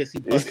 nothing. I see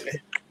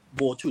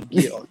boy to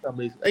get or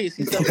something. I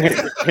see something.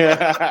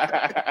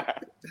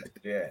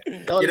 Yeah.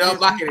 You know,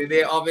 back in the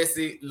day,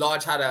 obviously,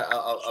 Lodge had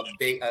a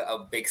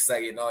big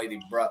site. You know, the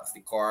Brooks,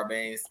 the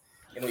Corbins,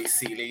 you know, the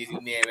Sealeys,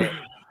 you name it,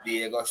 the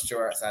Diego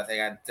Stewarts, I think.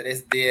 And to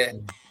this day,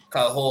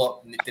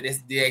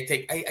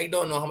 I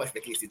don't know how much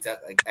vacancy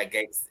took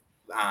against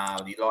the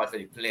Lodge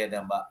when they played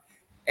them, but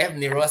if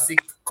Nero see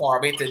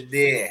Corbin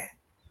today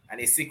and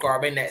he see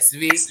Corbin next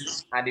week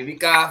and the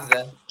week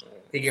after,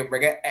 he can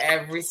bring it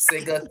every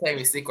single time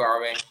he see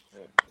Corbin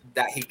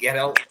that he get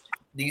out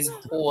these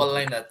whole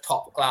line of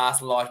top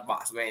class Lodge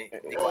batsmen.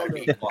 They got to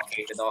be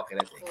fucking the dog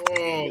and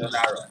everything. You know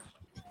that, right?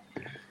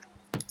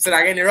 So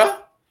that again,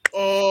 Nero?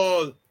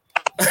 Oh.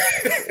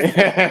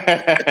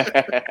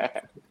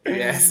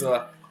 Yeah,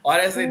 so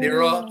honestly,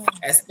 Nero,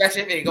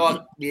 especially if they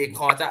go be in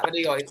contact with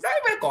you, or it's not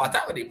even in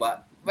contact with you,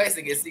 but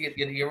basically,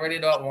 you really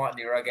don't want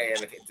Nero get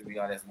advocate, to be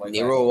honest.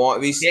 Nero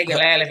want me. He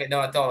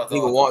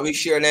want me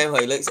share them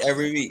highlights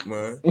every week,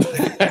 man.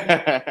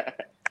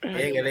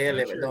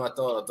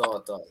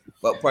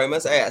 But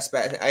Primus, I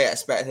expect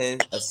him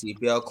a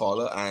CPL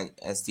caller, and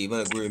Stephen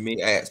agree with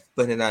me. I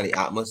expect him on the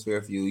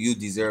atmosphere for you. You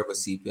deserve a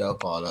CPL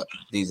caller.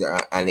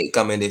 And they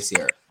coming this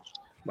year.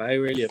 But I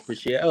really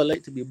appreciate it. I would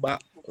like to be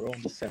back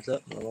around the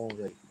setup, around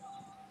like.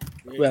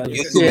 Well,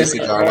 you too,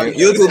 Mr. Jordan.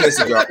 You too,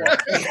 Mr. Jordan.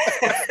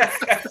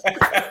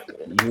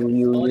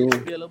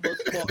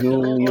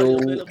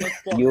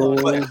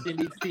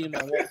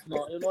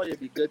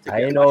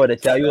 I know what to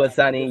tell you,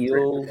 Sonny.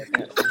 You.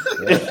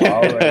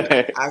 All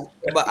right.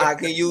 But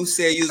can you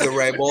say you're the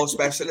right ball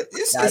specialist?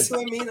 That's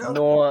what I mean.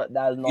 No,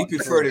 that's not. You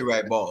prefer the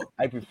right ball.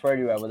 I prefer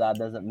the right, but that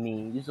doesn't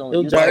mean you don't.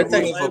 You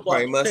for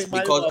Primus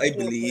because I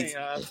believe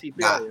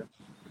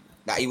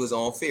that he was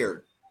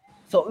unfair.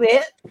 So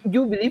wait,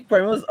 you believe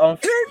Prime was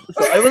unfair?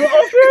 So I was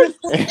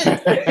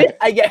unfair.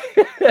 I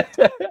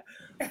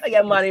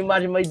get money.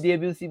 Imagine my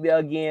debut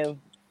CBL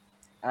game,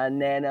 and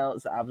then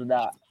so after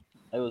that,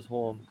 I was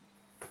home.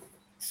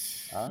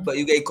 Huh? But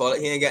you get called.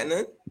 He ain't getting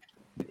none.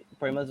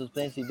 Primus was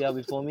playing CBL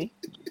before me.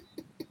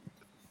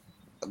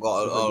 I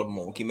got all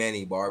Monkey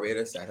Manny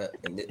Barbados set up.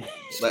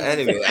 But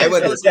anyway, I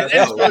went to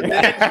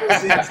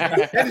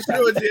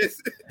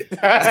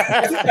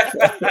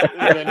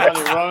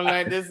wrong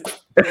like this.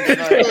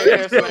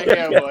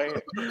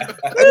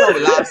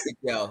 Last week,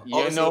 yo.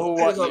 You know who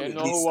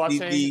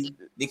watching?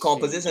 The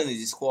composition of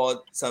the squad,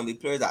 some of the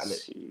players that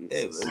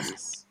it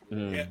was.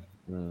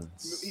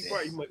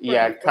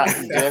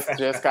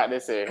 Just got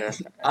this in here.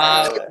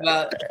 But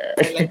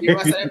like you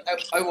said,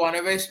 I want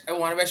to wish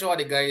all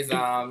the guys,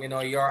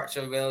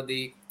 Yorkshire,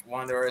 the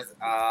Wanderers,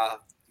 I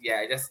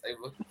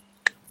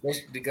wish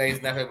the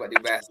guys nothing but the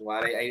best.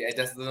 Man. I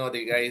just know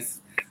the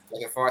guys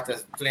looking forward to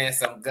playing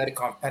some good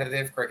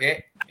competitive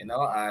cricket, and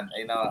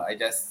I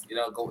just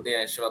go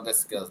there and show good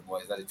skills,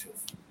 boys. That's the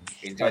truth.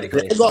 Enjoy the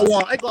cricket.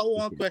 I got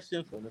one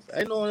question for this.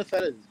 I know the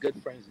fellas is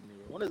good friends in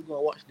Europe. When is going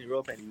to watch the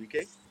Europe and the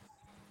UK?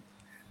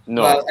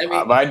 No,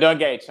 but I don't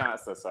get a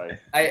chance to. Sorry.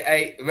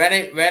 When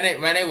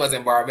it was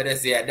in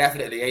Barbados, yeah,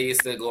 definitely. I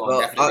used to go.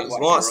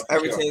 Once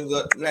everything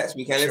good next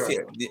weekend.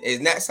 Sure. Is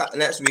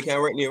next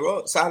weekend right near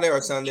road? Saturday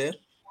or Sunday?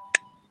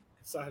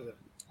 Saturday.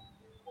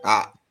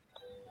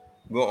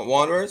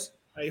 Wanderers.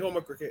 Hey, home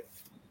of cricket.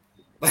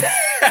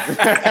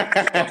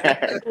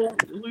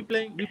 we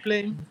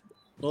playing.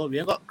 No, we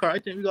ain't got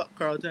Carlton. I think we got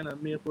Carlton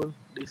and Maple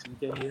this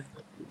weekend here.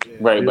 Yeah.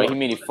 Right, but he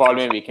mean the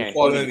following weekend.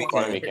 Following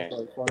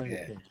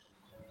weekend.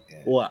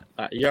 What?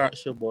 At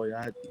Yorkshire, boy,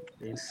 I had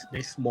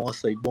they small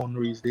side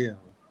boundaries there.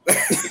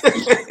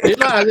 You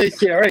know as they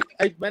say, right?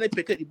 When I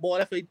pick up the ball,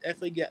 if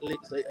I get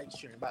licks, I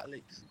string back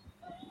licks.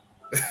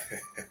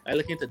 I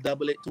looking to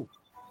double it too.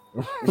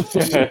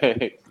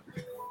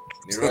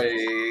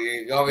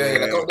 Go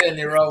there,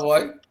 Nero,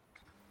 boy.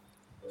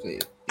 See,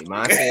 the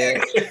man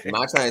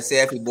trying to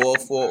say if he ball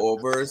 4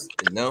 overs,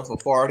 and none for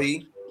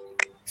 40.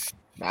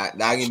 That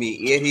can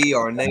be 80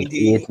 or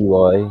 90. 80,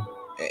 boy.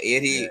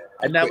 80.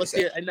 I never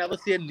said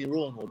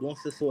Nero. No, don't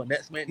say so.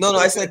 Next man. No,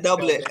 I said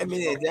double it. I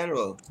mean in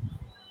general.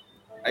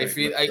 I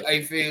feel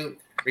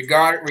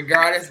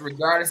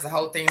regardless of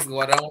how things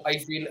go down, I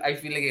feel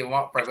like it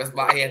won't purpose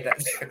by here that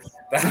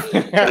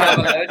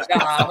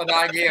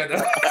game.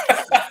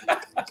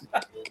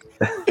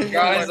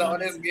 Regardless of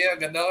this game,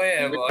 can know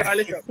him.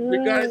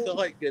 Regardless of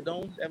like you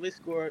don't ever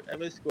score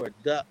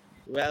duck,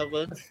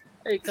 whatever.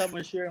 Hey, come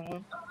and share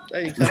one.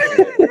 Hey, come.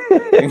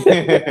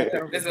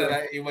 Listen,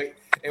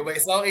 it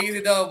was so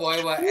easy though,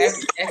 boy. But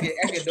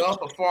if you don't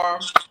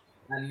perform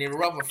and they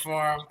run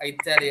perform, I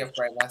tell you,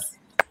 Primus.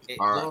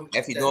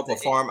 If you don't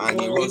perform and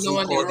you run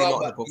so cold, not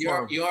to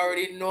perform. You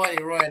already know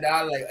you run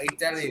that like I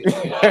tell you.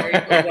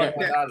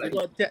 You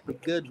gonna take the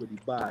good with the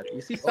bad.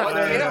 You see something?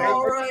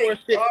 All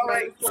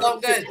right, so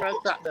good.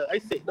 I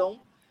sit down.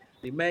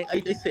 The man,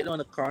 I sit on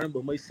the corner,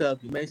 but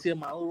myself, the man said,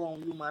 "Man, how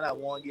wrong you man? I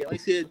won game." I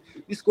said,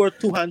 "You scored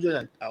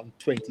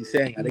 220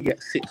 saying, and I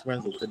get 6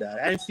 runs after that.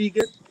 I didn't feel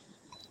good.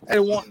 I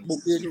didn't want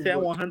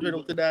 100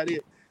 after that.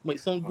 It might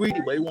sound greedy,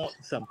 but I want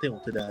something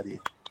after that.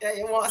 Yeah,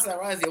 you want some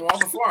runs, you want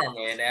to perform,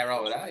 man. That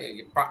road,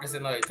 you're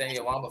practicing everything.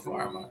 You want to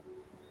perform, man.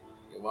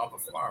 You want to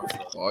perform.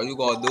 So. All you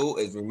gotta do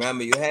is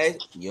remember you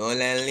don't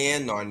let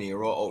Lynn nor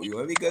Nero out. You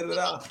wanna be good with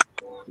that.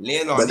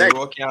 Lynn or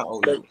Nero can't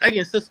out you. I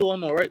can still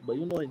one all right, but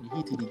in the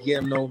heat of the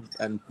game now,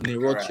 and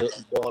Nero chip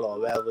the ball or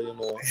whatever,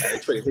 I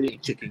try to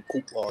hit chicken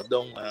coop or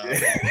don't.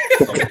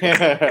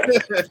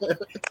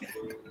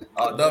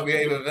 Don't be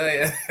even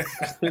there.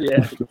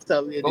 Yeah.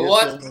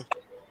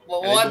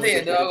 But one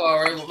thing, dog,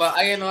 alright. But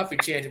I didn't know if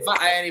it changed. But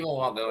I didn't even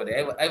want to go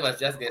there. I was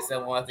just gonna say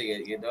one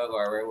thing. Your dog,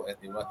 alright. If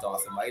they were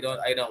tossing, I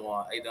don't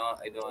want to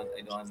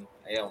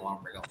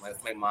bring up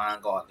my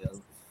mind. Got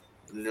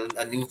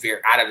a new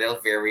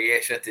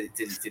variation to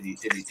the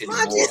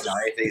ball.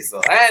 I think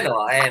so. I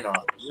know.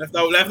 Left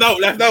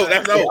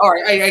out. All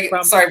right.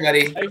 Sorry,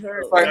 buddy. I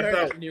heard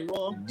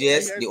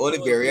yes, the only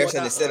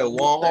variation instead of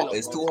 1 hop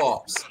is 2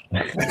 hops.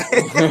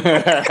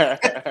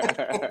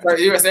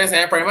 You were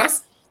saying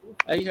Primus?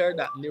 I heard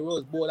that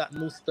Nero's ball that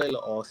new style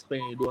or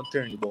Spain, you don't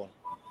turn the ball.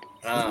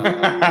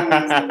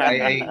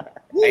 I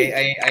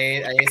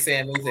ain't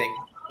saying anything.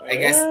 I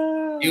guess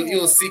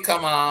you'll see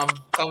come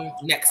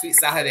next week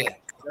Saturday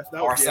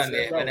or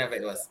Sunday, whenever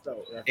it was.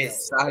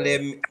 It's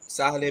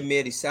Saturday,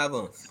 May the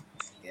 7th.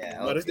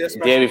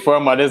 Yeah, before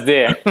Mother's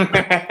Day.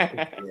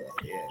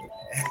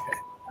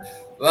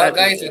 Well,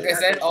 guys, like I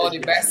said, all the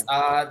best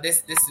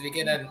this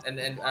weekend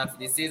and for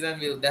the season.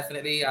 We'll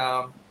definitely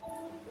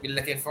be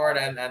looking forward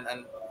and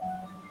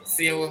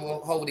seeing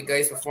how the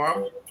guys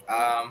perform.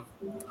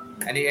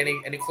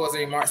 Any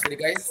closing remarks for the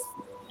guys?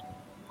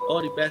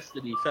 All the best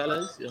to the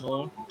fellas,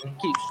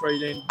 keep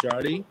trading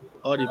Jordy.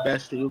 All the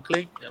best to you,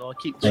 Clint.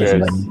 Keep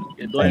trading.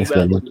 You're doing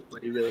well with the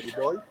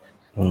boy.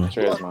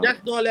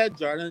 Just don't let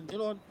Jordan,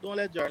 don't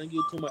let Jordan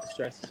give too much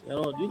stress.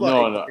 You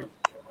got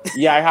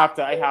Yeah, I have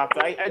to.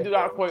 I do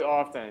that quite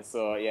often.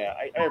 So yeah,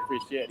 I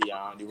appreciate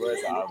the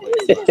words out.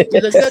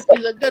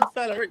 He's a good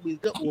fella, right? He's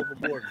good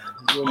overboard.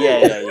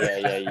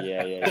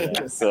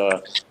 Yeah.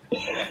 So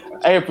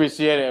I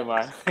appreciate it,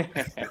 man.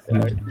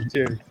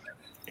 Cheers.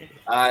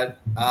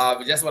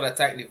 We just want to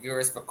thank the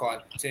viewers for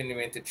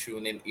continuing to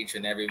tune in each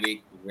and every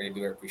week. We really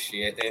do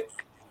appreciate it.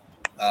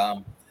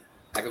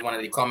 Every one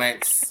of the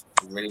comments,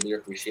 we really do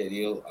appreciate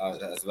you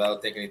as well,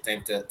 taking the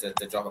time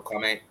to drop a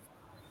comment.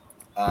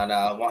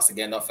 And once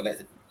again, don't forget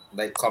to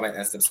like, comment,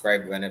 and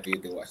subscribe whenever you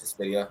do watch this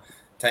video.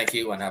 Thank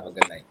you and have a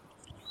good night.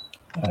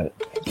 All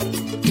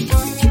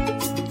right.